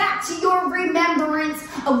things back to your remembrance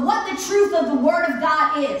of what the truth of the Word of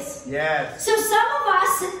God is. Yes. So some of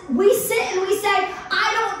us, we sit and we say,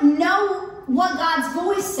 I don't know what God's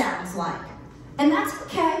voice sounds like. And that's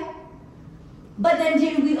okay. But then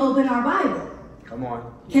did we open our Bible? Come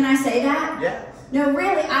on. Can I say that? Yes. No,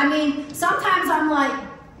 really. I mean, sometimes I'm like,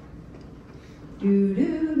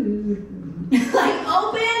 like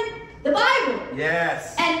open the Bible.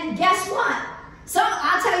 Yes. And guess what? So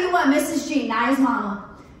I'll tell you what, Mrs. G, Naya's mama,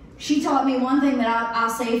 she taught me one thing that I'll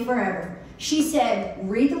say forever. She said,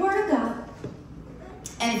 read the Word of God,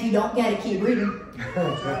 and if you don't get it, keep reading.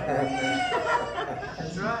 That's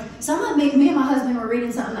right. Me and my husband were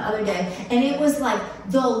reading something the other day, and it was like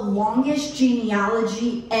the longest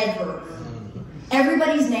genealogy ever.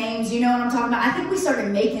 Everybody's names, you know what I'm talking about? I think we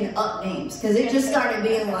started making up names because it just started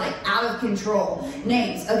being like out of control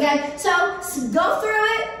names, okay? So go through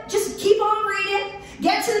it, just keep on reading,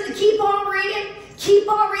 get to the keep on reading,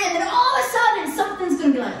 and then all of a sudden something's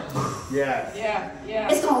going to be like, Yes. Yeah.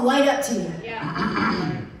 it's going to light up to you.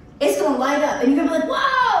 Yeah. It's going to light up, and you're going to be like,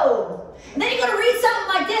 whoa! And then you're going to read something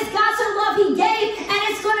like this, God so loved he gave, and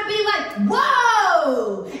it's going to be like,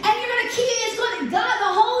 whoa! And you're going to keep, God,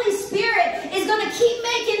 the Holy Spirit is going to keep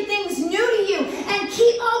making things new to you, and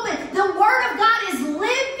keep open. The Word of God is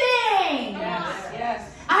living!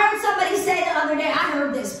 Yes. I heard somebody say the other day, I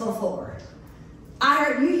heard this before.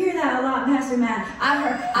 You hear that a lot, Pastor Matt.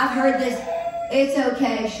 I've heard this, it's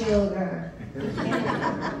okay, sugar.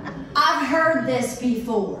 I've heard this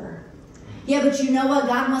before. Yeah, but you know what?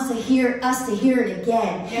 God wants us to hear it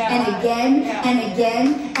again, and again, and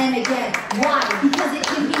again, and again. Why? Because it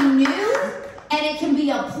can be new, and it can be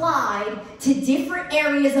applied to different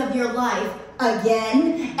areas of your life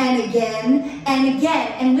again, and again, and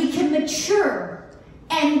again. And we can mature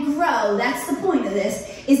and grow. That's the point of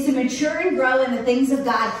this, is to mature and grow in the things of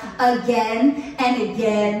God again, and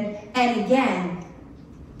again, and again.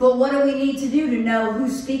 But what do we need to do to know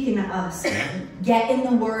who's speaking to us? Get in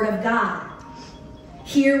the Word of God.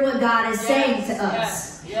 Hear what God is saying to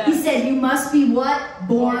us. Yes. He said, you must be what?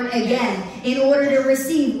 Born again, in order to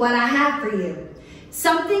receive what I have for you.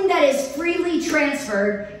 Something that is freely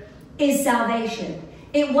transferred is salvation.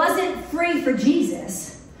 It wasn't free for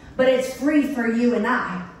Jesus, but it's free for you and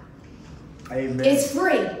I. Amen. It's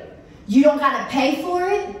free. You don't got to pay for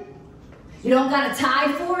it. You don't got to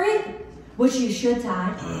tithe for it, which you should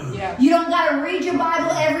tithe. Yeah. You don't got to read your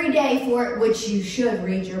Bible every day for it, which you should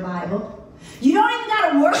read your Bible. You don't even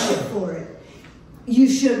got to worship for it. You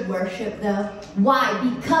should worship, though. Why?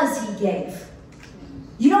 Because he gave.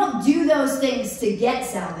 You don't do those things to get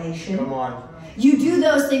salvation. Come on. You do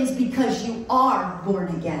those things because you are born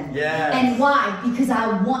again. Yes. And why? Because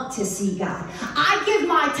I want to see God. I give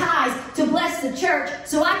my tithes to bless the church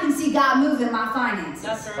so I can see God move in my finances.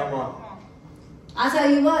 That's right. Come on. I'll tell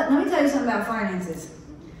you what. Let me tell you something about finances.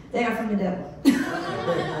 They are from the devil.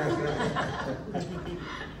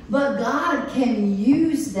 But God can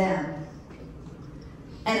use them.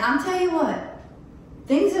 And I'm telling you what,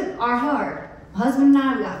 things are hard. My husband and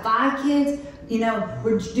I, we got 5 kids. You know,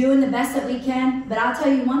 we're doing the best that we can. But I'll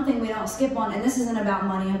tell you one thing we don't skip on, and this isn't about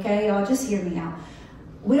money, okay? Y'all, just hear me out.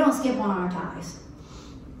 We don't skip on our tithes.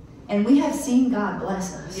 And we have seen God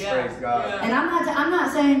bless us. Yeah. Praise God. Yeah. And I'm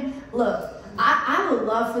not saying, look, I would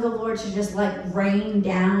love for the Lord to just like rain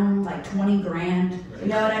down like 20 grand. You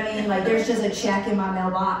know what I mean? Like there's just a check in my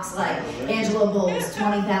mailbox, like Angela Boles,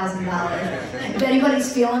 $20,000. If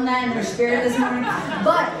anybody's feeling that in their spirit this morning.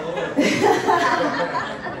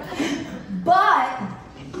 But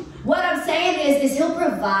what I'm saying is he'll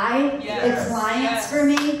provide the clients for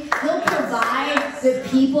me. He'll provide the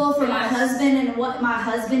people for my husband and what my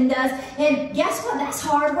husband does. And guess what? That's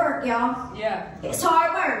hard work, y'all. Yeah. It's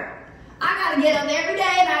hard work. I got to get up every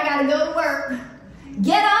day and I got to go to work.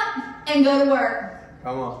 Get up and go to work.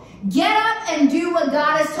 Come on. Get up and do what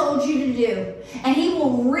God has told you to do. And he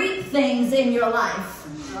will reap things in your life.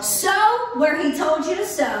 Sow where he told you to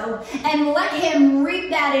sow and let him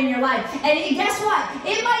reap that in your life. And guess what?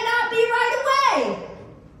 It might not be right away.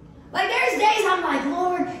 Like there's days I'm like,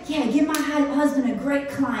 Lord, yeah, give my husband a great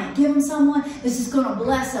client. Give him someone that's just going to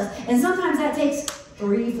bless us. And sometimes that takes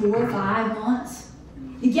 3, 4, 5 months.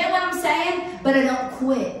 You get what I'm saying? But I don't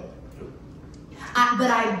quit.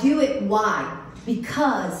 But I do it. Why?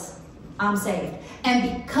 Because I'm saved.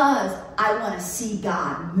 And because I want to see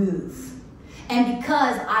God move. And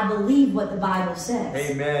because I believe what the Bible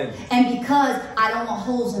says. Amen. And because I don't want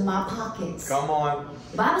holes in my pockets. Come on.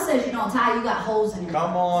 The Bible says you don't tithe, you got holes in your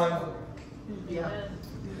Come on. Yeah.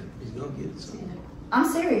 I'm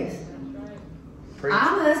serious. Preach.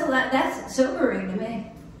 That's sobering to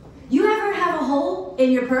me. You ever have a hole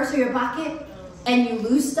in your purse or your pocket and you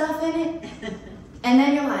lose stuff in it? And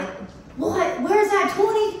then you're like, what? Where's that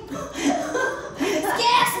 20? It's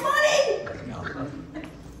gas money!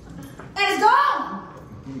 And it's gone!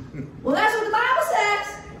 Well, that's what the Bible says.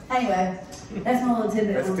 Anyway, that's my little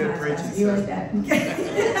tidbit. That's good preaching. You like that?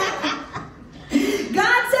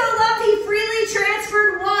 God so loved, he freely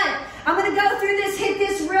transferred what? I'm going to go through this, hit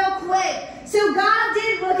this real quick. So God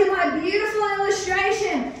did, look at my beautiful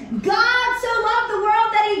illustration. God so loved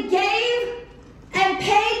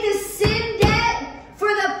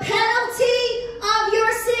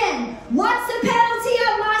What's the penalty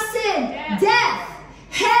of my sin? Death,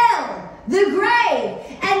 hell, the grave.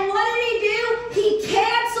 And what did he do? He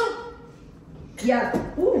canceled.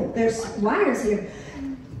 Yeah. Ooh, there's wires here.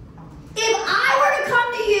 If I were to come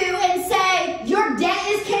to you and say, your debt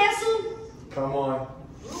is canceled. Come on.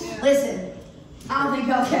 Listen, I don't think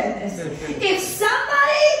y'all get this. If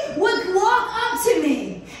somebody would walk up to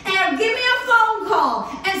me and give me a phone call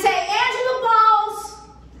and say, Angela Boles,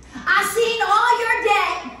 I seen all your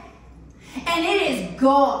debt and it is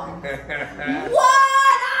gone. What?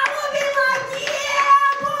 I would be like,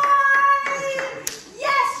 yeah, boy.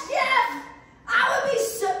 Yes, Chef. I would be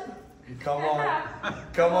so. Come on.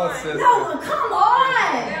 Come on, sister. No, come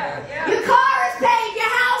on. Your car is paid.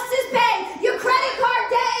 Your house is paid. Your credit card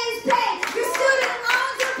debt is paid. Your student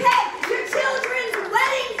loans are paid. Your children's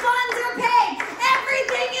wedding funds are paid.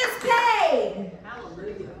 Everything is paid.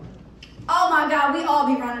 Hallelujah. Oh my God, we all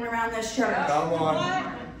be running around this church. Come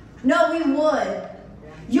on. No, we would.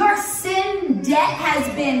 Your sin debt has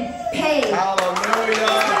been paid. Hallelujah.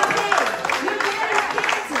 Your debt is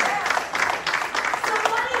canceled. So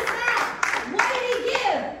what is that? What did he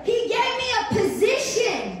give? He gave me a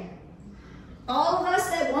position. All of us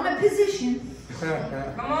that want a position,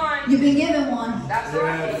 Come on. you've been given one. That's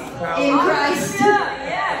right. In Christ.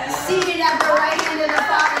 Yes. Seated at the right hand of the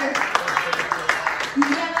Father. You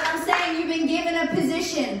get what I'm saying? You've been given a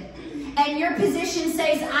position. And your position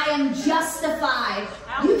says, I am justified.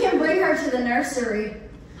 You can bring her to the nursery.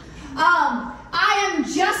 I am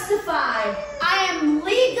justified. I am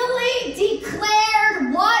legally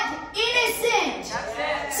declared what? Innocent.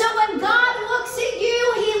 That's it. So when God looks at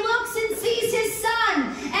you, he looks and sees his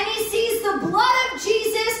son. And he sees the blood of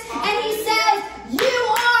Jesus. And he says, you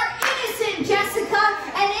are innocent, Jessica.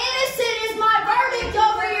 And innocent is my verdict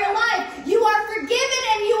over your life. You are forgiven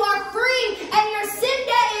and you are free. And your sin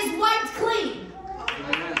debt is wiped clean.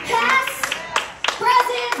 Past,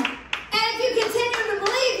 present, and if you continue to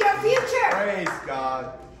believe, your future. Praise God.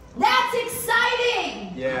 That's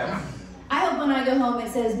exciting. Yeah. I hope when I go home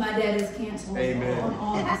it says my debt is canceled. Amen. On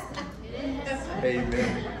all this.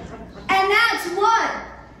 Amen. And that's what?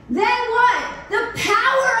 Then what? The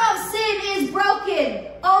power of sin is broken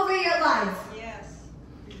over your life. Yes.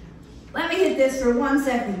 Let me hit this for 1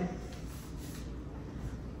 second.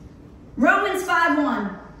 Romans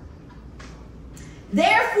 5:1.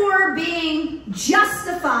 Therefore, being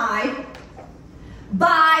justified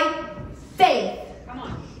by faith. Come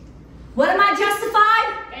on. What am I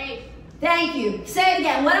justified? Faith. Thank you. Say it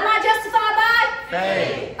again. What am I justified by?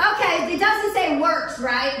 Faith. Okay, it doesn't say works,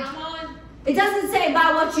 right? Come on. It doesn't say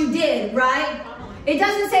by what you did, right? It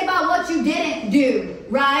doesn't say by what you didn't do,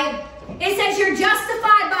 right? It says you're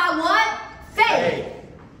justified by what? Faith.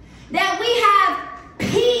 That we have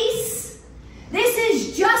peace. This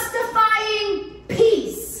is justifying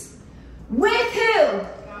peace. With who?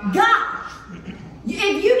 God.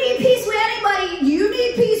 If you need peace with anybody, you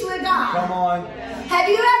need peace with God. Come on. Have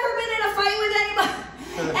you ever been in a fight with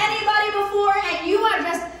anybody before and you are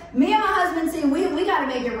just, me and my husband say, we got to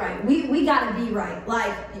make it right. We got to be right.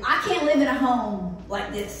 Like, I can't live in a home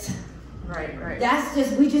like this. Right. That's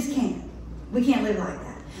just, we just can't. We can't live like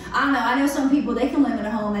that. I don't know. I know some people, they can live in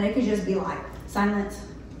a home and it could just be like silence.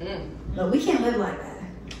 But we can't live like that.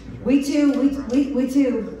 We too,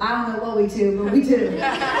 I don't know what we too, but we too.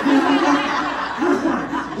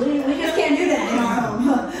 we just can't do that in our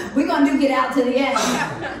home. We're going to get out to the end.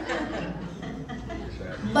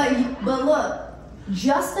 But look,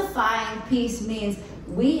 justifying peace means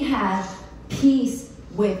we have peace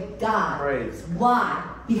with God. Praise. Why?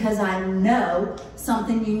 Because I know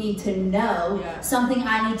something you need to know, something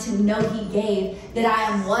I need to know he gave, that I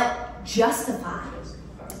am what? Justified.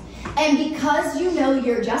 And because you know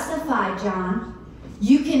you're justified, John,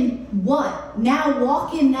 you can what? Now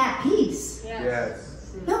walk in that peace.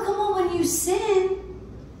 Yes. No, come on, when you sin,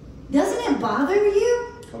 doesn't it bother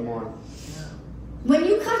you? Come on. When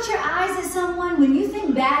you cut your eyes at someone, when you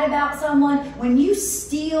think bad about someone, when you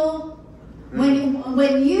steal,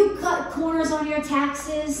 when you cut corners on your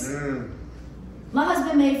taxes. My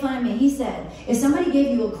husband made fun of me. He said, if somebody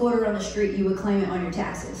gave you a quarter on the street, you would claim it on your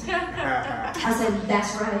taxes. I said,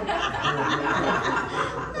 that's right.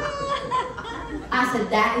 I said,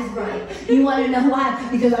 that is right. You want to know why?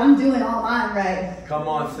 Because I'm doing all mine right. Come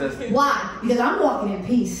on, sister. Why? Because I'm walking in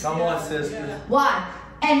peace. Come on, sister. Why?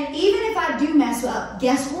 And even if I do mess up,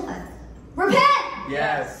 guess what? Repent.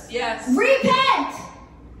 Yes. Repent.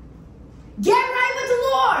 Get right with the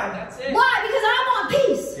Lord. That's it. Why? Because I want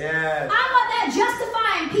peace. Yes. I want that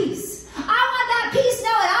justifying peace. I want that peace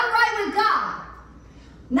knowing I'm right with God.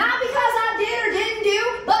 Not because I did or didn't do,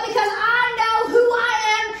 but because I know who I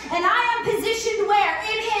am and I am positioned where?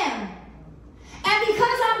 In Him.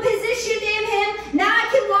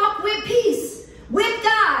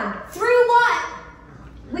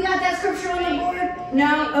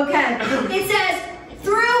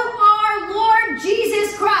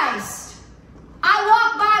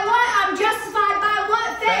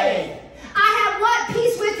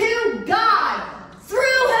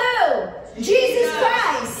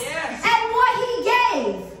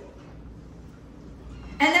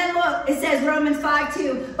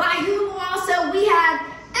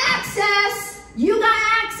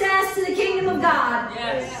 of God.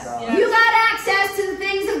 Yes. You got access to the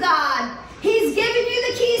things of God. He's given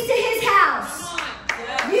you the keys to his house.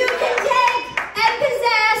 You can take and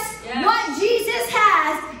possess what Jesus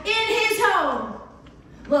has in his home.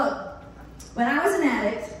 Look, when I was an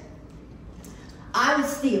addict, I would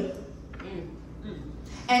steal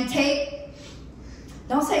and take.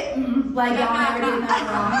 Don't say like y'all never did nothing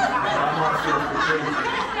wrong.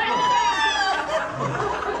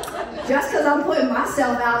 Just because I'm putting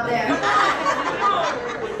myself out there.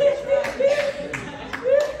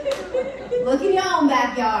 Look in your own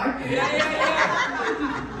backyard.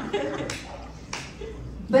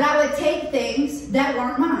 But I would take things that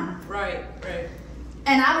weren't mine. Right.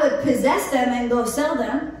 And I would possess them and go sell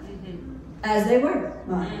them as they were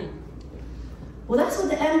mine. Well, that's what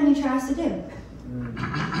the enemy tries to do.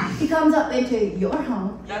 He comes up into your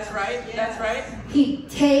home. That's right. That's right. He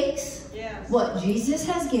takes what Jesus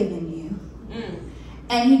has given you,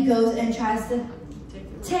 and he goes and tries to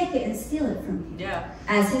take it and steal it from you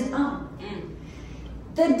as his own.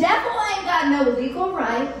 The devil ain't got no legal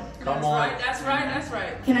right. Come on. That's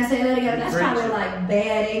right. Can I say that again? That's probably like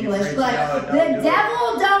bad English, but the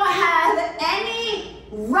devil don't have any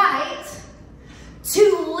right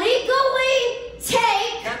to legally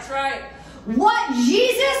take what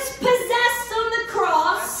Jesus possessed on the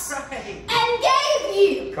cross and gave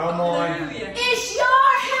you. Come on. It's your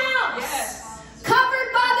house,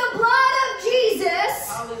 covered by the blood of Jesus.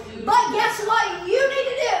 Hallelujah. But guess what you need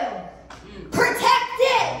to do? Protect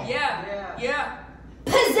it. Yeah.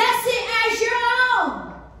 Possess it as your own.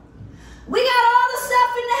 We got all the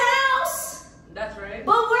stuff in the house, That's right.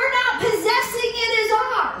 but we're not possessing it as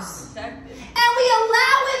ours. Protect it. And we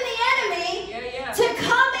allowing the enemy to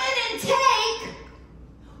come in and take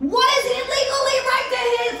what is illegally right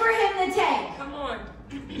for him to take. Come on.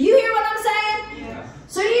 You hear what I'm saying? Yeah.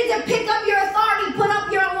 So you need to pick up your authority, put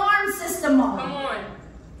up your alarm system on. Come on.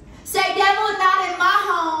 Say, devil, not in my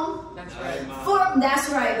home. That's right. That's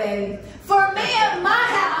right, baby. For me and my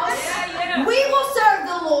house, we will serve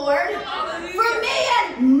the Lord. Hallelujah. For me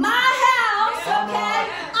and my house, okay,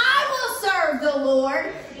 I will serve the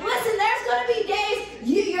Lord. Listen, there's going to be days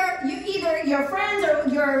either your friends or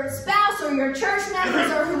your spouse or your church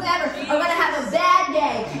members or whoever are going to have a bad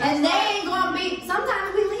day, and they ain't going to be.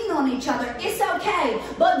 Sometimes we lean on each other. It's okay,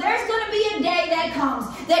 but there's going to be a day that comes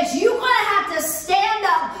that you're going to have to stand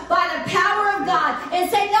up by the power of God and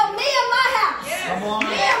say, no, me and my house. Come on.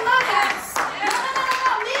 Me and my house.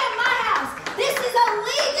 No, me and my house. This is a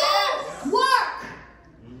legal work.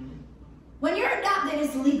 When you're adopted,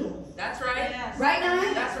 it's legal. That's right. Right,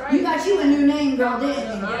 Nia? That's right. You got you a new name, girl, didn't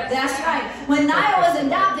you? That's right. When Nia was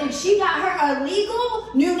adopted, she got her a legal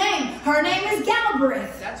new name. Her name is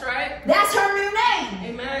Galbraith. That's right. That's her new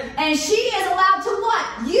name. Amen. And she is allowed to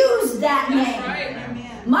what? Use that That's name.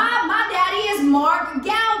 right. My daddy is Mark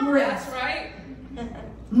Galbraith. That's right.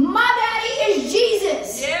 My daddy is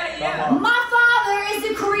Jesus. Yeah. My father is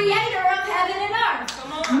the creator of heaven and earth.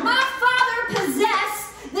 Come on. My father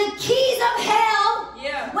possessed the keys of hell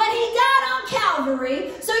when he died on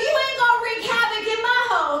Calvary. So you ain't gonna wreak havoc in my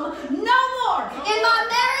home no more. In my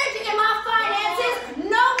marriage, in my finances,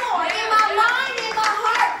 no more. In my mind, in my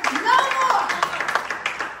heart, no more.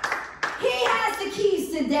 He has the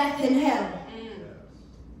keys to death and hell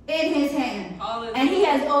in his hand. Hallelujah. And he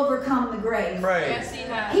has overcome the grave. Yes, he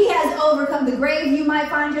has. He has overcome the grave you might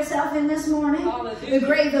find yourself in this morning. Hallelujah. The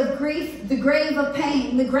grave of grief, the grave of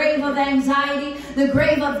pain, the grave of anxiety, the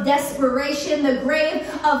grave of desperation, the grave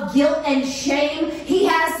of guilt and shame. He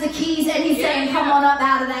has the keys and he's saying, come on up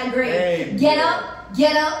out of that grave. Amen. Get up,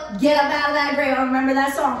 get up, get up out of that grave. I don't remember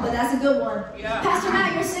that song, but that's a good one. Yeah. Pastor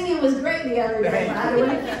Matt, your singing was great the other day, by the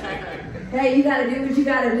way. Hey, you got to do what you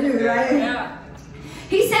got to do, right? Yeah.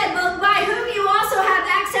 He said, but by whom you also have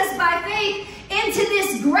access by faith into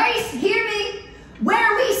this grace, hear me,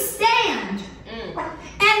 where we stand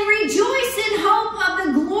and rejoice in hope of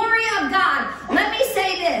the glory of God. Let me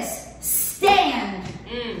say this, stand.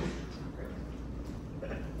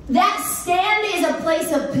 That stand is a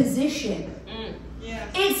place of position.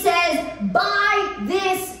 It says, by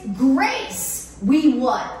this grace, we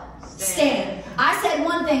what? Stand. I said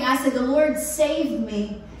one thing, I said, the Lord saved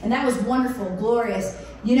me. And that was wonderful, glorious.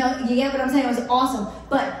 You know, you get what I'm saying? It was awesome.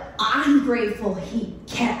 But I'm grateful he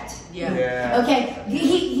kept. Yeah. Okay?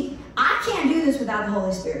 I can't do this without the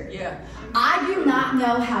Holy Spirit. Yeah. I do not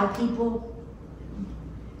know how people,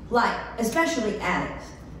 like, especially addicts,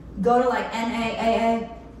 go to like NAAA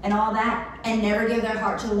and all that and never give their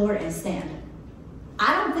heart to the Lord and stand.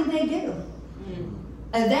 I don't think they do.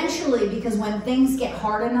 Eventually, because when things get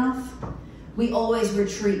hard enough, we always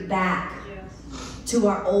retreat back to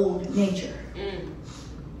our old nature.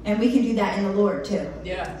 And we can do that in the Lord too.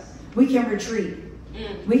 Yes. We can retreat.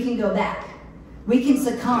 We can go back. We can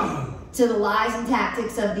succumb to the lies and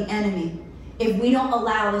tactics of the enemy if we don't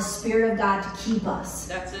allow the Spirit of God to keep us.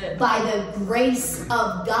 That's it. By the grace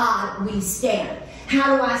of God, we stand.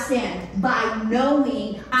 How do I stand? By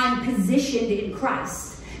knowing I'm positioned in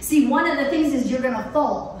Christ. See, one of the things is you're going to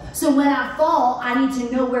fall. So when I fall, I need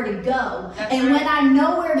to know where to go. That's and right. when I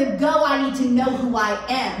know where to go, I need to know who I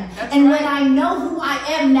am. That's and right. when I know who I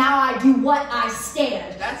am, now I do what? I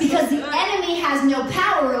stand. That's because so the good. enemy has no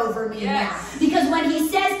power over me Yes. now. Because when he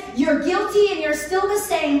says you're guilty and you're still the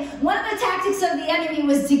same, one of the tactics of the enemy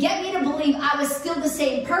was to get me to believe I was still the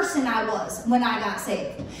same person I was when I got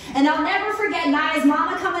saved. And I'll never forget Naya's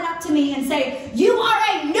mama coming up to me and saying, "You are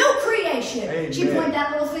a new creation." Amen. She pointed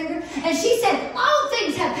that little finger and she said, "All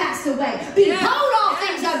things have passed away. Behold, all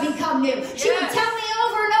things have become new." She would Yes. tell me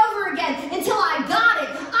over and over again until I got it.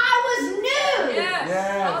 I was new. Yes.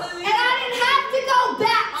 Yes. Hallelujah. And I didn't have to go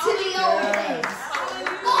back to the old Yes. things.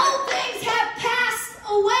 Hallelujah. All things have passed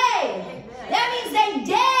away. That means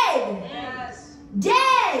they dead. Yes.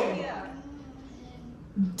 Dead.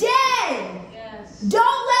 Dead. Yes.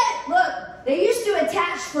 Don't look, they used to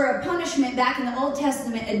attach for a punishment back in the Old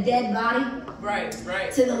Testament a dead body Right.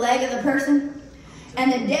 Right. to the leg of the person.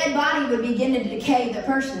 And the dead body would begin to decay the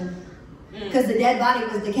person because the dead body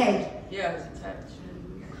was decayed. Yeah. It's attached.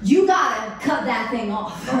 You gotta cut that thing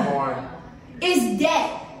off. Come on. It's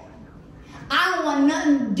dead. I don't want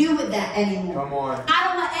nothing to do with that anymore. Come on. I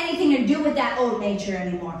don't want anything to do with that old nature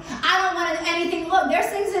anymore. I don't want anything. Look, there's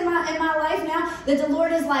things in my life now that the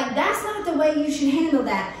Lord is like, that's not the way you should handle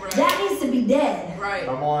that. Right. That needs to be dead. Right.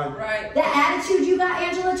 Come on. Right. That attitude you got,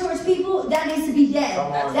 Angela, towards people, that needs to be dead.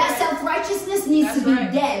 Come on. That self-righteousness needs That's to be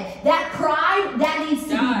right. dead. That pride, that needs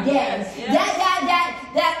to God, be dead. yes, yes.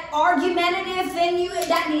 That argumentative thing,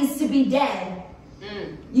 that needs to be dead.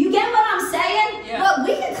 Mm. You get what I'm saying? Yeah. Look,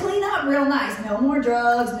 we can clean up real nice. No more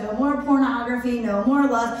drugs, no more pornography, no more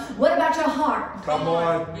lust. What about your heart? Come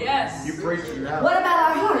on. Yes. You preaching now. What about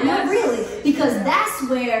our heart? Yes. Not really. Because that's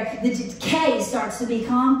where the decay starts to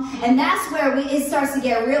become. And that's where it starts to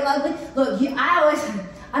get real ugly. Look,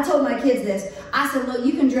 I told my kids this. I said, look,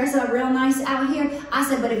 you can dress up real nice out here. I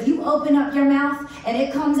said, but if you open up your mouth and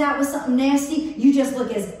it comes out with something nasty, you just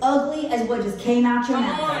look as ugly as what just came out your Come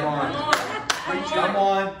mouth. on. Come on. Come on. Come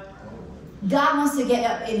on. God wants to get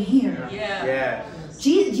up in here. Yeah. Yeah.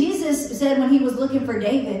 Jesus said when he was looking for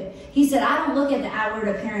David, he said, I don't look at the outward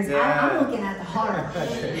appearance. Yeah. I'm looking at the heart.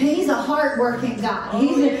 He's a heart-working God.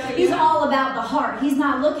 He's all about the heart. He's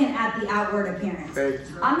not looking at the outward appearance. Faith.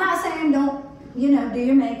 I'm not saying don't, do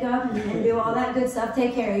your makeup and do all that good stuff.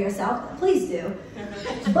 Take care of yourself. Please do.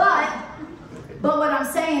 But what I'm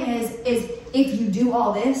saying is if you do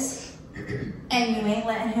all this and you ain't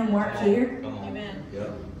letting him work here, Amen.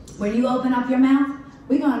 when you open up your mouth,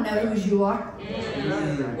 we're going to know who you are.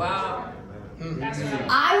 Wow.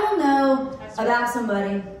 I will know about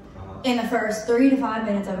somebody in the first 3 to 5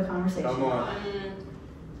 minutes of a Come conversation. on.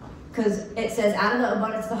 Because it says, out of the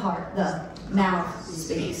abundance of the heart, the mouth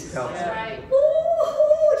speaks. Help. Right.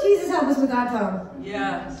 Ooh, Jesus, help us with our tongue.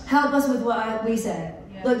 Yes. Help us with what we say.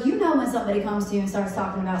 Look, you know when somebody comes to you and starts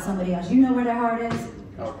talking about somebody else. You know where their heart is.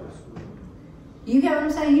 Help us. You get what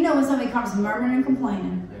I'm saying? You know when somebody comes murmuring and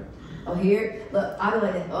complaining. Oh, here, look, I be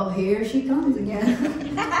like this. Oh, here she comes again.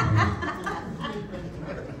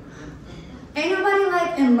 Ain't nobody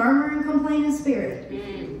like in murmur and complaining spirit.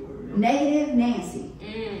 Negative Nancy.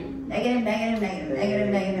 Negative, negative, negative, negative,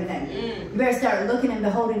 negative, negative. You better start looking and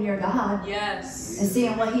beholding your God Yes. and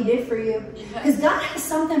seeing what he did for you. Because God has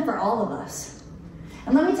something for all of us.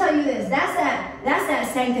 And let me tell you this, that's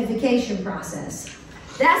that sanctification process.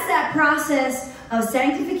 That's that process of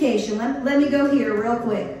sanctification. Let me go here real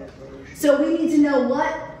quick. So we need to know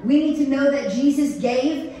what? We need to know that Jesus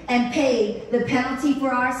gave and paid the penalty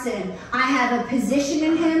for our sin. I have a position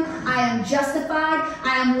in him. I am justified.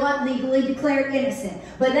 I am what? Legally declared innocent.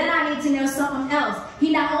 But then I need to know something else.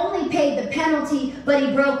 He not only paid the penalty, but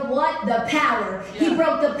he broke what? The power. Yeah. He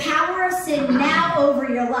broke the power of sin now over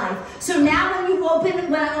your life. So now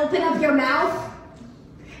when I open up your mouth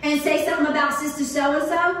and say something about Sister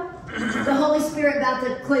So-and-so, the Holy Spirit about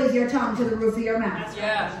to cleave your tongue to the roof of your mouth.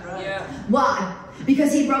 Yeah. Yeah. Why?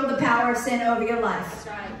 Because he broke the power of sin over your life. That's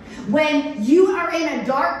right. When you are in a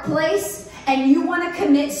dark place and you want to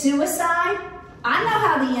commit suicide, I know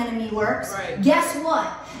how the enemy works. Right. Guess what?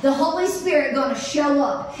 the Holy Spirit going to show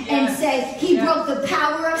up and say, He broke the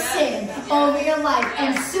power of sin over your life,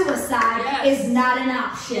 and suicide is not an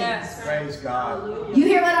option. Praise God. You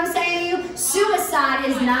hear what I'm saying to you? Suicide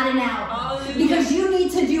is not an out. Because you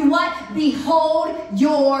need to do what? Behold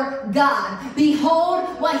your God.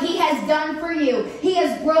 Behold what He has done for you. He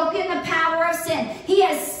has broken the power of sin. He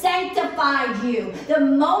has sanctified you. The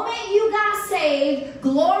moment you got saved,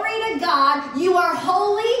 glory to God, you are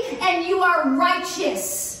holy and you are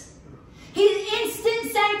righteous. He's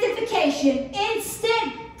instant sanctification,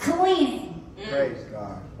 instant cleaning. Praise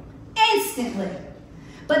God. Instantly.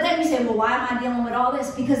 But then you say, well, why am I dealing with all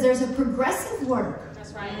this? Because there's a progressive work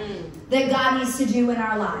that God needs to do in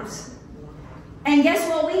our lives. And guess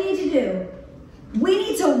what we need to do? We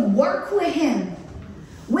need to work with Him.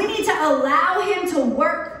 We need to allow Him to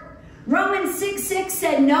work. Romans 6:6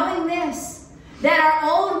 said, knowing this, that our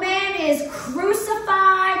old man is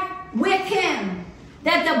crucified with Him,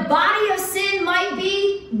 that the body of sin might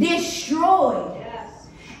be destroyed.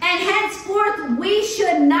 And henceforth we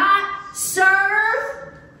should not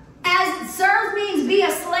serve, as serve means be a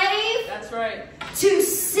slave. That's right. To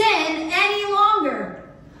sin any longer.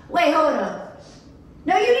 Wait, hold up.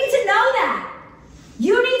 No, you need to know that.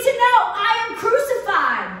 You need to know I am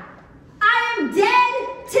crucified. I am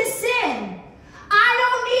dead to sin. I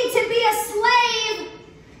don't need to be a slave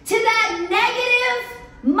to that negative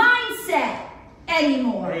mindset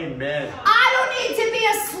anymore. Amen. I don't need to be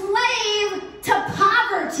a slave to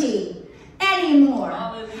poverty anymore.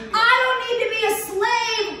 Hallelujah. I don't need to be a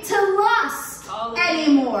slave to lust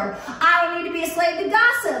anymore. I don't need to be a slave to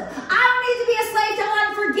gossip. I don't need to be a slave to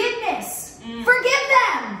unforgiveness. Forgive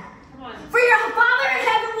them. For your Father in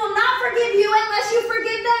heaven will not forgive you unless you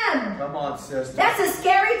forgive them. Come on, sister. That's a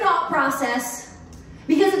scary thought process.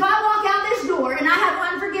 Because if I walk out this door and I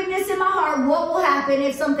have unforgiveness in my heart, what will happen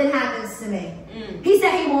if something happens to me? He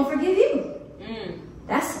said He won't forgive you.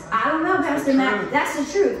 I don't know, Pastor Matt. That's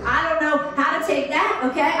the truth. I don't know how to take that,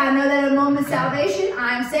 okay? I know that at a moment's salvation,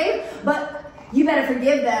 I am saved, but you better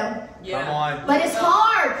forgive them. Come on. But it's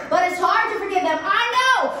hard. But it's hard to forgive them. I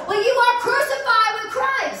know. But you are crucified with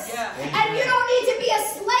Christ. And you don't need to be a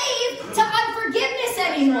slave to unforgiveness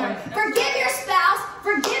anymore. Forgive your spouse.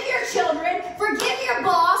 Forgive your children. Forgive your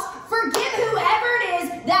boss. Forgive whoever it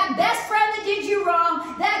is. That best friend that did you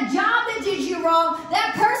wrong. That job that did you wrong.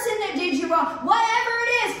 That person that did you wrong. Whatever it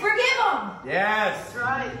is, forgive them. Yes. That's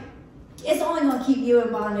right. It's only going to keep you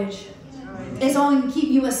in bondage. It's only going to keep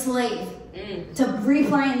you a slave to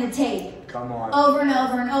replaying the tape. Come on. Over and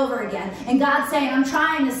over and over again. And God's saying, I'm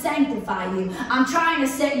trying to sanctify you. I'm trying to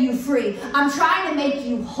set you free. I'm trying to make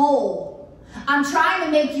you whole. I'm trying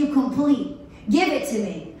to make you complete. Give it to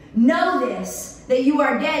me. Know this, that you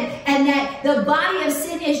are dead and that the body of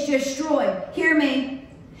sin is destroyed. Hear me.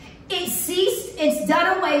 It ceased. It's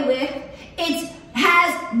done away with. It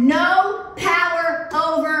has no power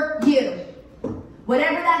over you.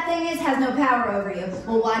 Whatever that thing is has no power over you.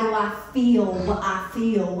 Well, why do I feel what I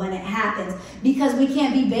feel when it happens? Because we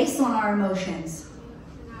can't be based on our emotions.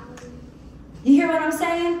 You hear what I'm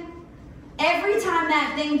saying? Every time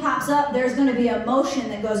that thing pops up, there's going to be emotion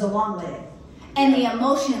that goes along with it. And the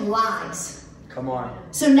emotion lies. Come on.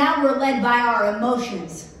 So now we're led by our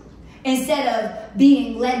emotions instead of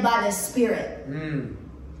being led by the Spirit. And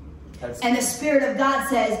the Spirit of God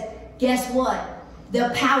says, guess what? The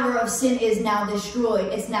power of sin is now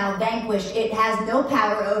destroyed. It's now vanquished. It has no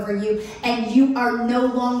power over you. And you are no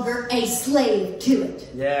longer a slave to it.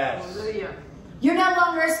 Yes. You're no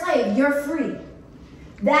longer a slave. You're free.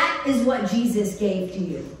 That is what Jesus gave to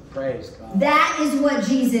you. Praise God. That is what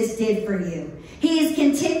Jesus did for you. He is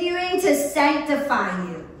continuing to sanctify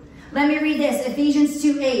you. Let me read this. Ephesians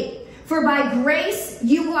 2:8. For by grace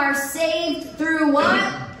you are saved through what?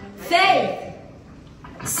 Faith.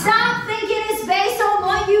 Stop thinking it's based on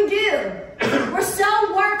what you do. We're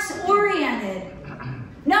so works-oriented.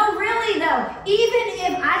 No, really, though. Even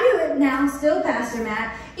if I do it now, still, Pastor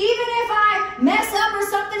Matt, even if I mess up or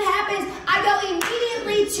something happens, I go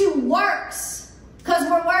immediately to works. Because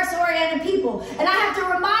we're works-oriented people. And I have to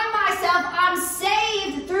remind myself I'm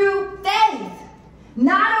saved through faith,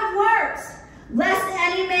 not of works. Lest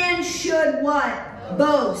any man should what?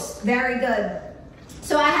 Boast. Very good.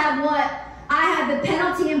 So I have what? I have the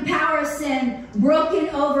penalty and power of sin broken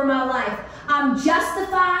over my life. I'm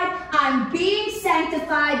justified. I'm being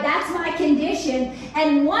sanctified. That's my condition.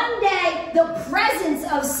 And one day, the presence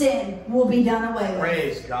of sin will be done away with.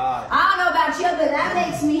 Praise God. I don't know about you, but that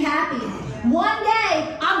makes me happy. One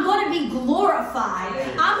day, I'm going to be glorified.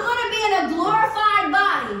 I'm going to be in a glorified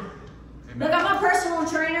body. Look, I'm a personal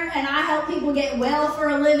personal trainer and I help people get well for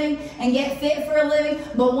a living and get fit for a living.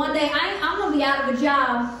 But one day I'm going to be out of a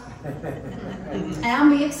job and I'm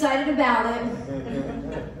going to be excited about it.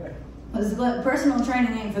 Because personal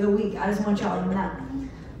training ain't for the weak. I just want y'all to know.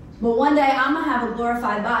 But one day I'm going to have a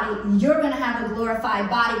glorified body. You're going to have a glorified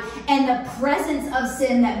body. And the presence of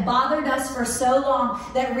sin that bothered us for so long,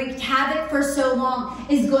 that wreaked havoc for so long,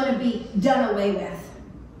 is going to be done away with.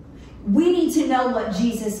 We need to know what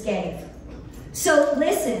Jesus gave. So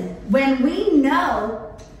listen, when we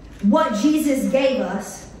know what Jesus gave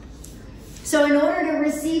us, so in order to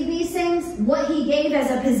receive these things, what he gave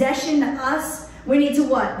as a possession to us, we need to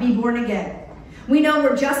what? Be born again. We know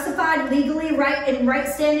we're justified legally, right, in right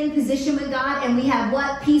standing position with God, and we have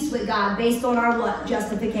what? Peace with God based on our what?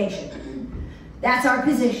 Justification. That's our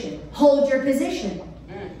position. Hold your position.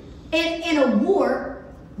 In a war,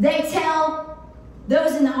 they tell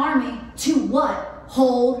those in the army to what?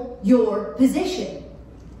 Hold your position.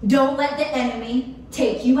 Don't let the enemy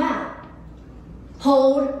take you out.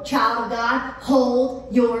 Hold, child of God,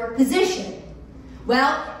 hold your position.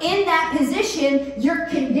 Well, in that position, your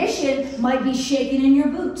condition might be shaking in your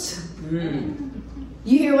boots.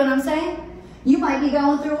 You hear what I'm saying? You might be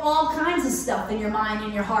going through all kinds of stuff in your mind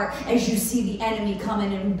and your heart as you see the enemy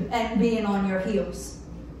coming and being on your heels.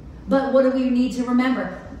 But what do we need to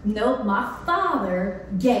remember? Nope, my Father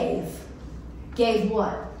gave. Gave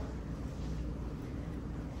what?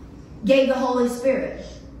 Gave the Holy Spirit.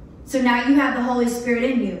 So now you have the Holy Spirit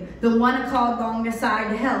in you, the one called alongside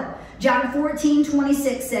to help. John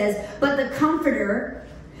 14:26 says, but the Comforter,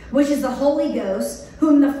 which is the Holy Ghost,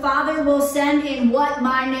 whom the Father will send in what?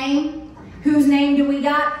 My name? Whose name do we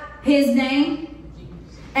got? His name.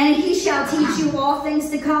 And he shall teach you all things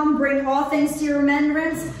to come, bring all things to your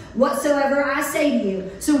remembrance, whatsoever I say to you.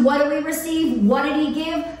 So what do we receive? What did he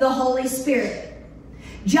give? The Holy Spirit.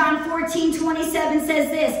 John 14:27 says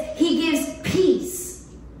this, he gives peace.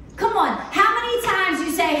 Come on, how many times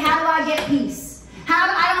you say, how do I get peace?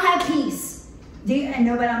 I don't have peace. And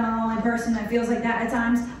nobody, I'm the only person that feels like that at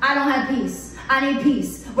times. I don't have peace. I need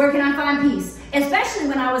peace. Where can I find peace? Especially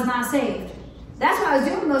when I was not saved. That's why I was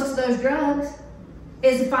doing most of those drugs,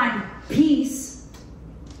 is to find peace.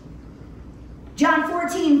 John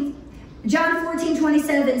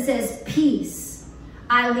 14:27 says, peace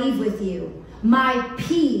I leave with you. My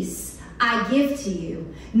peace I give to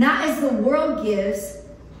you. Not as the world gives,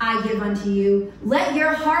 I give unto you. Let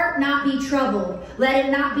your heart not be troubled. Let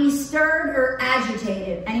it not be stirred or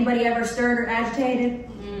agitated. Anybody ever stirred or agitated?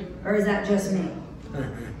 Or is that just me?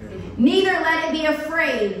 Neither let it be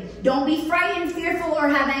afraid. Don't be frightened, fearful, or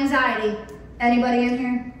have anxiety. Anybody in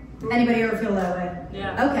here? Anybody ever feel that way?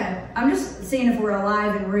 Yeah. Okay. I'm just seeing if we're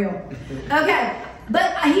alive and real. Okay.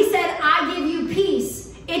 But he said, I give you peace.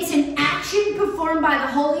 It's an action performed by the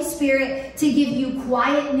Holy Spirit to give you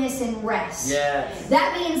quietness and rest. Yes.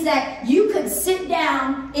 That means that you could sit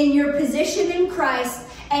down in your position in Christ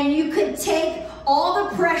and you could take all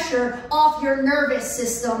the pressure off your nervous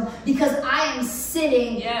system because I am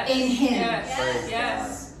sitting in him. Yes.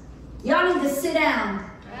 Yes. Y'all need to sit down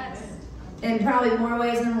in probably more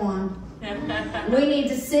ways than one. We need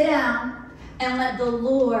to sit down and let the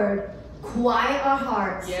Lord quiet our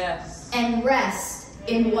hearts and rest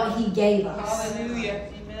in what he gave us. Hallelujah.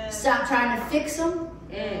 Stop trying to fix them.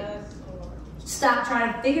 Stop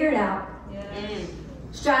trying to figure it out.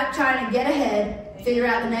 Stop trying to get ahead, figure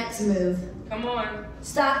out the next move. Come on.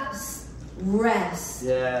 Stop. Rest.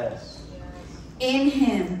 Yes. In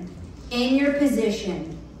him, in your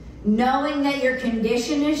position, knowing that your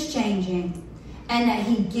condition is changing and that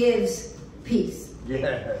he gives peace.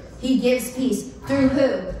 Yes. He gives peace. Through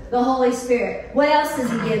who? The Holy Spirit. What else does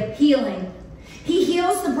he give? Healing. He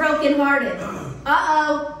heals the brokenhearted.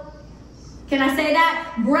 Uh-oh. Can I say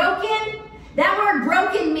that? Broken? That word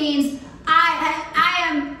broken means I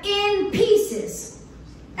am in pieces.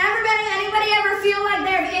 Anybody ever feel like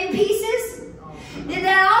they're in pieces?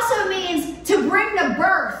 That also means to bring to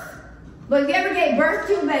birth. But if you ever gave birth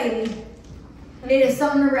to a baby, it is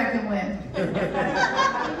something to reckon with.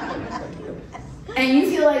 And you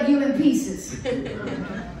feel like you in pieces.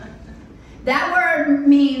 That word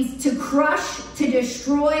means to crush, to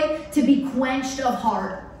destroy, to be quenched of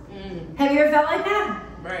heart. Have you ever felt like that?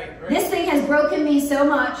 Right. This thing has broken me so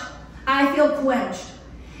much, I feel quenched.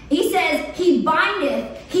 He says, he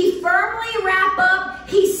bindeth, he firmly wrap up,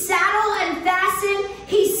 he saddle and fasten,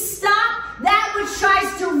 he stop that which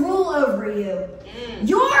tries to rule over you.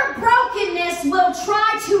 Your brokenness will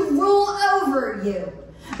try to rule over you.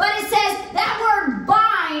 But it says that word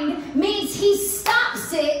bind means he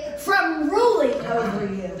stops it from ruling over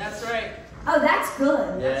you. That's right. Oh, that's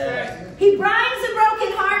good. Yes. That's right. He binds the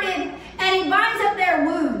brokenhearted and he binds up their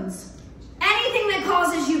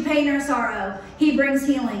pain or sorrow, he brings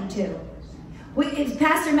healing to.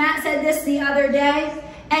 Pastor Matt said this the other day,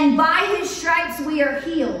 and by his stripes we are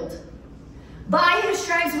healed. By his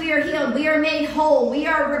stripes we are healed. We are made whole. We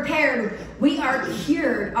are repaired. We are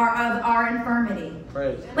cured of our infirmity.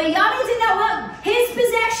 Praise. But y'all need to know, look, his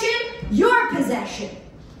possession, your possession.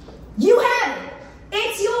 You have it.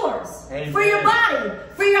 It's yours. Amen. For your body,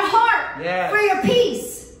 for your heart, yes. for your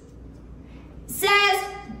peace. Says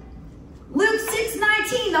Luke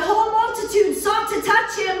 6:19, the whole multitude sought to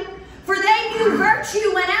touch him, for they knew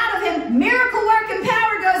virtue went out of him, miracle working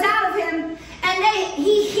power goes out of him, and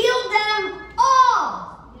he healed them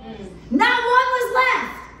all. Not one was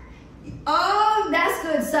left. Oh, that's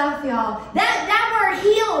good stuff, y'all. That word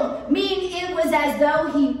healed means it was as though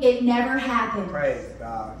it never happened. Praise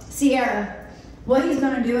God. Sierra, what he's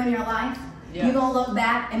going to do in your life, you're going to look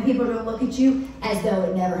back and people are going to look at you as though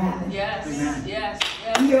it never happened. Yes. Amen. Yes.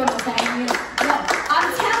 You hear what I'm saying?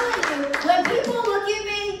 I'm telling you, when people look at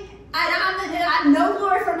me, and I know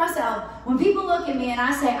glory for myself, when people look at me and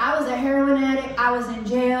I say, I was a heroin addict, I was in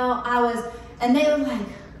jail, and they look like,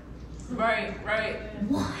 Right.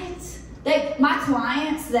 what? My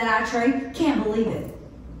clients that I train can't believe it.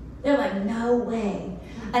 They're like, no way.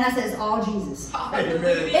 And I said, it's all Jesus.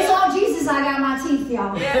 Hallelujah. It's all Jesus. I got my teeth,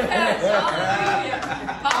 y'all. Yes.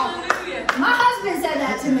 Hallelujah. My husband said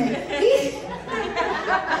that to me.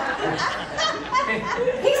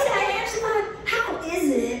 He said, Angela, how is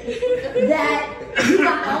it that you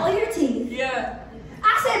got all your teeth? Yeah. I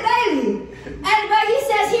said, baby. But he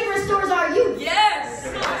says he restores our youth. Yes.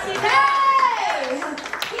 Hey!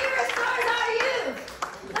 He restores our youth.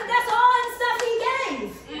 But that's all the stuff he gave.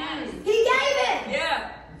 He gave it.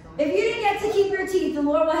 Yeah. If you didn't get to keep your teeth, the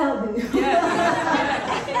Lord will help you.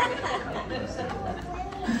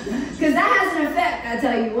 Because that has an effect, I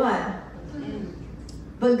tell you what.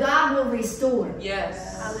 But God will restore.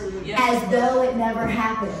 Yes. As though it never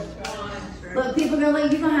happened. Look, people are going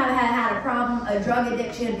to you're going to have had a problem, a drug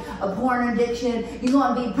addiction, a porn addiction. You're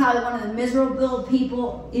going to be probably one of the miserable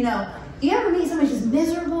people. You know, you ever meet somebody just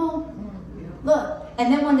miserable? Look,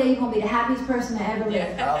 and then one day you're going to be the happiest person that ever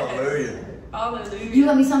lived. Hallelujah. Hallelujah. You're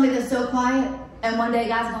going to be somebody that's so quiet, and one day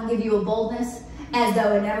God's going to give you a boldness as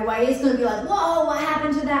though it never was. It's going to be like, whoa, what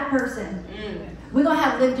happened to that person? We're going to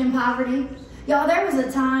have lived in poverty. Y'all, there was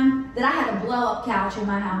a time that I had a blow-up couch in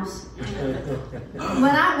my house. When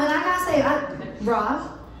I got saved,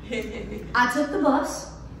 Rob, I took the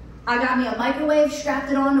bus. I got me a microwave,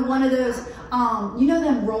 strapped it onto one of those, you know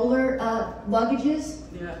them roller luggages?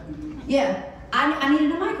 Yeah. I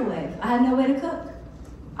needed a microwave. I had no way to cook.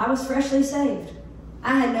 I was freshly saved.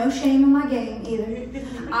 I had no shame in my game either.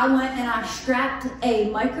 I went and I strapped a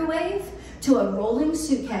microwave to a rolling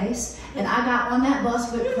suitcase, and I got on that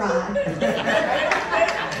bus with pride.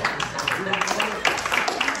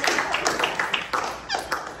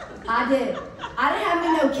 I did. I didn't have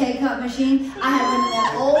no K-cup machine. I had one of them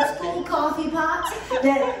old school coffee pots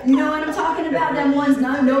that, you know what I'm talking about? Them ones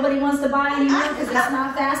nobody wants to buy anymore because it's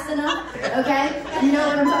not fast enough. Okay? You know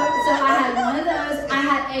what I'm talking about? So I had one of those. I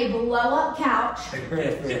had a blow-up couch.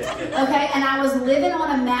 Okay? And I was living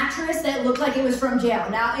on a mattress that looked like it was from jail.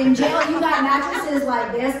 Now, in jail, you got mattresses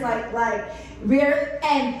like this, like rear,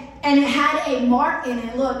 and it had a mark in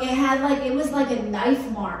it. Look, it was like a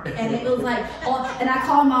knife mark. And it was like, and I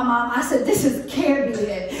called my mom. I said, this can't be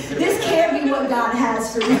it. This can't be what God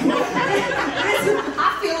has for me.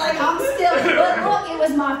 I feel like I'm still, but look, it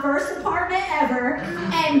was my first apartment ever.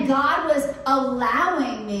 And God was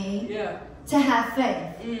allowing me to have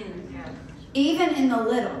faith. Even in the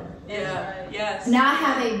little. Yes. Now I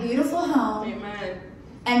have a beautiful home. Amen.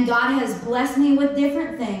 And God has blessed me with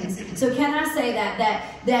different things. So can I say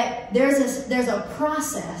that there's a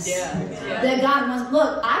process that God wants.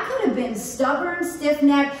 Look, I could have been stubborn,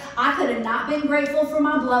 stiff-necked. I could have not been grateful for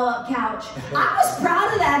my blow-up couch. I was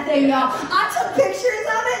proud of that thing, y'all. I took pictures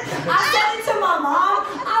of it. I sent it to my mom.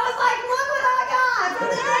 I was like, look what I got from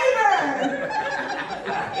the neighbor.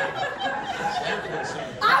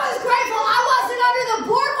 I was grateful I wasn't under the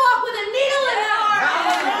boardwalk with a needle in my heart.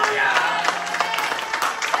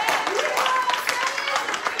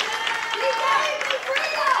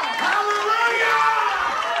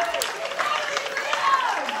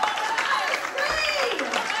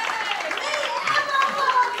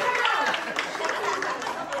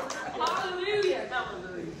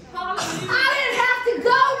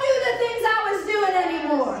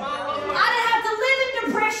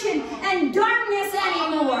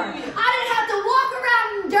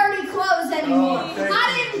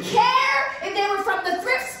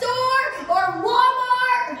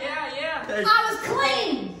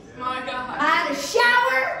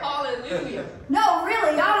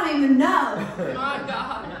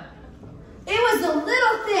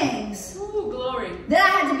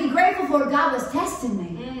 testing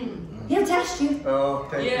me. He'll test you. Oh,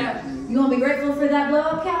 thank you. You gonna be grateful for that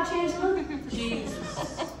blow-up couch, Angela?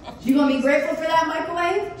 Jesus. You gonna be grateful for that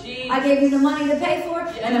microwave? Jesus. I gave you the money to pay for it,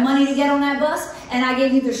 and the money to get on that bus, and I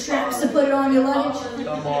gave you the straps to put it on your luggage.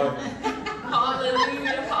 Come on.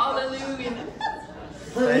 Hallelujah. Hallelujah.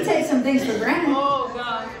 Look, we take some things for granted. Oh,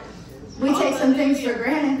 God. We take some things for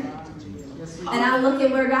granted. And I look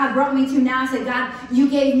at where God brought me to now. I said, God, you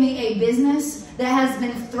gave me a business that has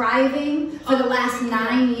been thriving for the last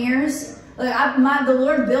 9 years. Like the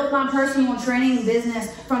Lord built my personal training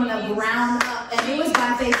business from the ground up. And it was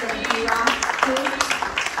by faith in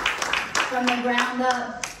from the ground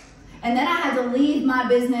up. And then I had to leave my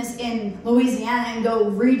business in Louisiana and go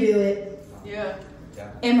redo it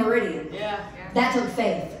in Meridian. That took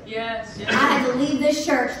faith. Yes. I had to leave this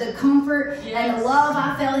church, the comfort and the love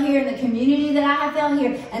I felt here, and the community that I had felt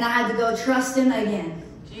here, and I had to go trust Him again.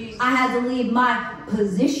 Jesus. I had to leave my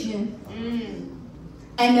position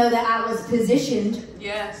and know that I was positioned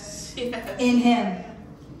in Him.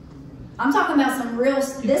 I'm talking about some real,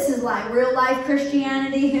 this is like real life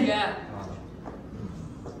Christianity. Yeah.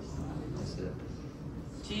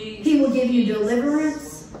 Jesus. He will give you deliverance.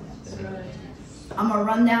 I'm going to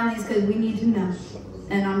run down these because we need to know.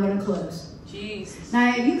 And I'm going to close. Jesus.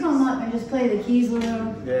 Now, you come up and just play the keys a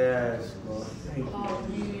little. Yes, Lord. Thank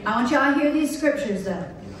you. I want y'all to hear these scriptures, though.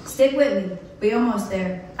 Stick with me. We almost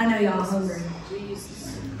there. I know y'all hungry.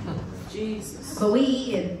 Jesus. Jesus. But we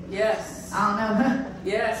eating. Yes. I don't know.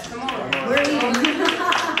 Yes. Come on. We're eating.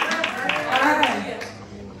 All right.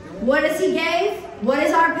 What does He gave? What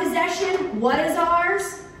is our possession? What is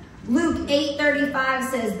ours? Luke 8:35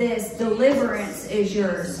 says this, deliverance is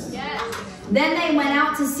yours. Yes. Then they went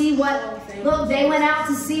out to see what was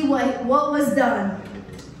done.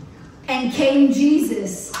 And came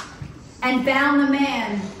Jesus and found the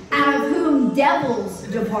man out of whom devils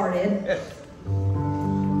departed.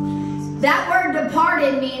 That word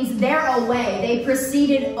departed means they're away. They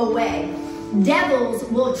proceeded away. Devils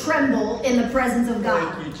will tremble in the presence of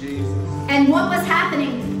God. Thank you, Jesus. And what was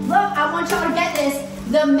happening? Look, I want y'all to get this.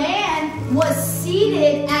 The man was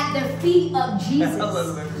seated at the feet of Jesus.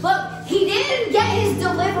 Look, he didn't get his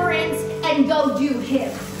deliverance and go do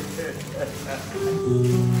him.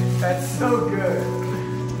 That's so good.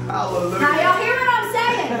 Hallelujah. Now y'all hear what I'm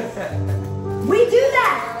saying? We do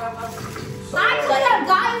that. I could have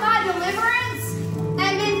gotten my deliverance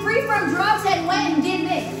and been free from drugs and went and did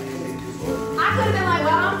me. I could have been like,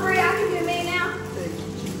 well, I'm free. I can do me now.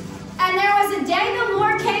 And there was a day the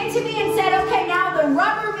Lord came to me and said, okay, now the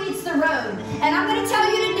rubber meets the road. And I'm going to tell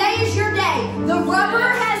you today is your day. The rubber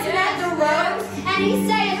has met the road. And He's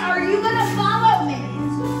saying, are you going to follow me?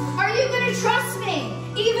 Are you going to trust me?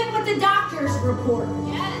 Even with the doctor's report.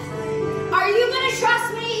 Yes. Are you going to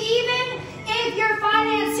trust me even if your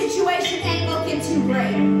finance situation ain't looking too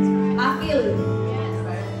great? I feel you. Yes.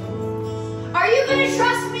 Are you going to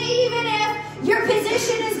trust me even if your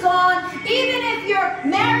position is gone, even if your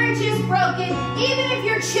marriage is broken, even if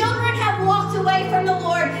your children have walked away from the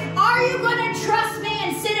Lord? Are you going to trust me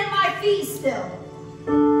and sit at my feet still?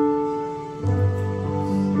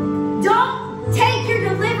 Don't take your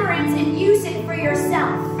deliverance and use it for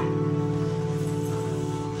yourself.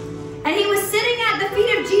 And he was sitting at the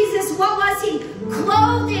feet of Jesus. What was he?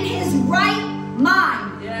 Clothed in his right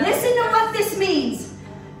mind. Yes. Listen to what this means.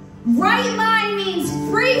 Right mind means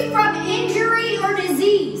free from injury or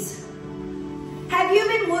disease. Have you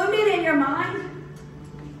been wounded in your mind?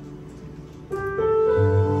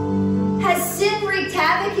 Has sin wreaked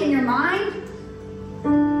havoc in your mind?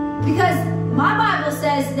 Because my Bible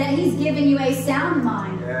says that He's given you a sound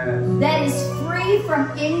mind that is free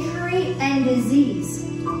from injury and disease.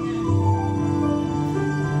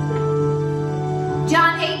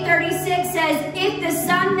 John 8:36 says, if the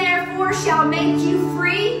Son therefore shall make you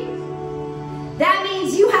free, that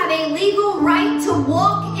means you have a legal right to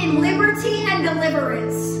walk in liberty and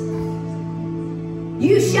deliverance.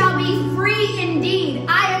 You shall be free indeed.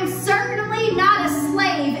 I am certainly not a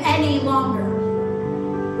slave any longer.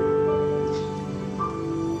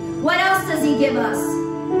 What else does He give us?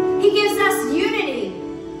 He gives us unity.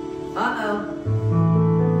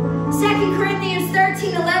 2 Corinthians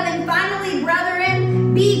 13:11, finally,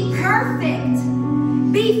 brethren, be perfect.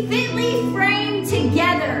 Be fitly framed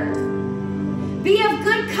together. Be of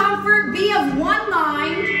good comfort. Be of one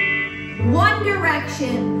mind, one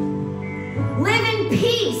direction. Live in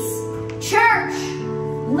peace. Church,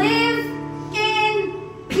 live in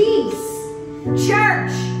peace.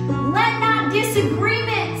 Church, let not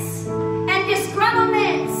disagreements and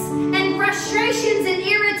disgruntlements and frustrations and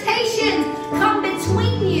irritations come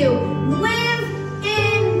between you. Live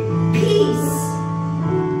in peace.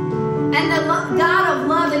 And the God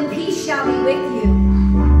with you.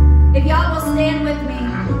 If y'all will stand with me.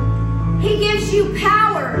 He gives you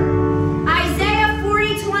power. Isaiah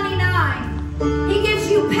 40:29. He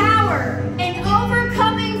gives you power and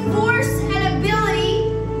overcoming force and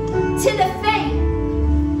ability to the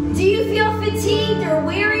faint. Do you feel fatigued or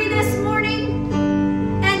weary this morning?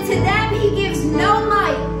 And to them he gives no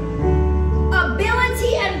might,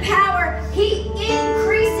 ability and power. He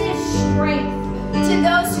increases strength to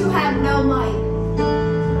those who have no might.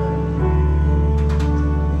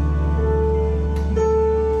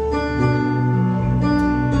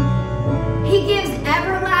 He gives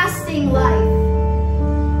everlasting life.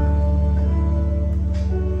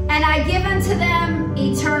 And I give unto them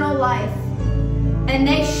eternal life, and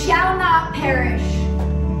they shall not perish.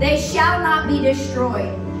 They shall not be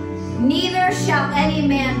destroyed. Neither shall any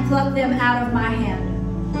man pluck them out of my hand.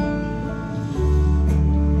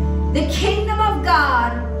 The kingdom of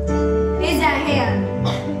God is at hand.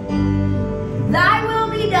 Thy will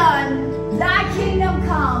be done, thy kingdom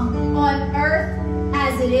come on earth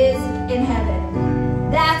as it is in heaven.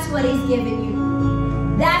 That's what he's given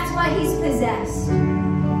you. That's what he's possessed.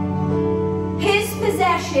 His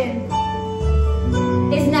possession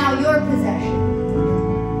is now your possession.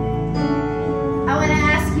 I want to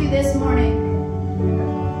ask you this morning,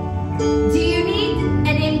 do you need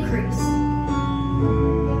an increase?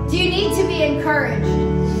 Do you need to be encouraged?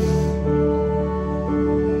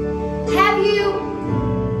 Have you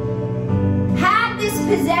had this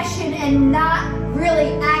possession and not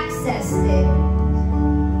really accessed it?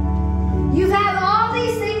 You've had all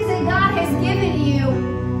these things that God has given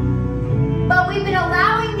you, but we've been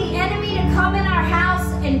allowing the enemy to come in our house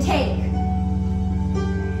and take.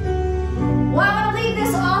 Well, I want to leave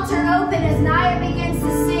this altar open as Naya begins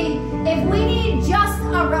to sing. If we need just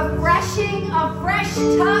a refreshing, a fresh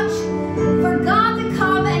touch for God to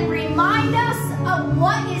come and remind us of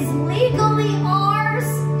what is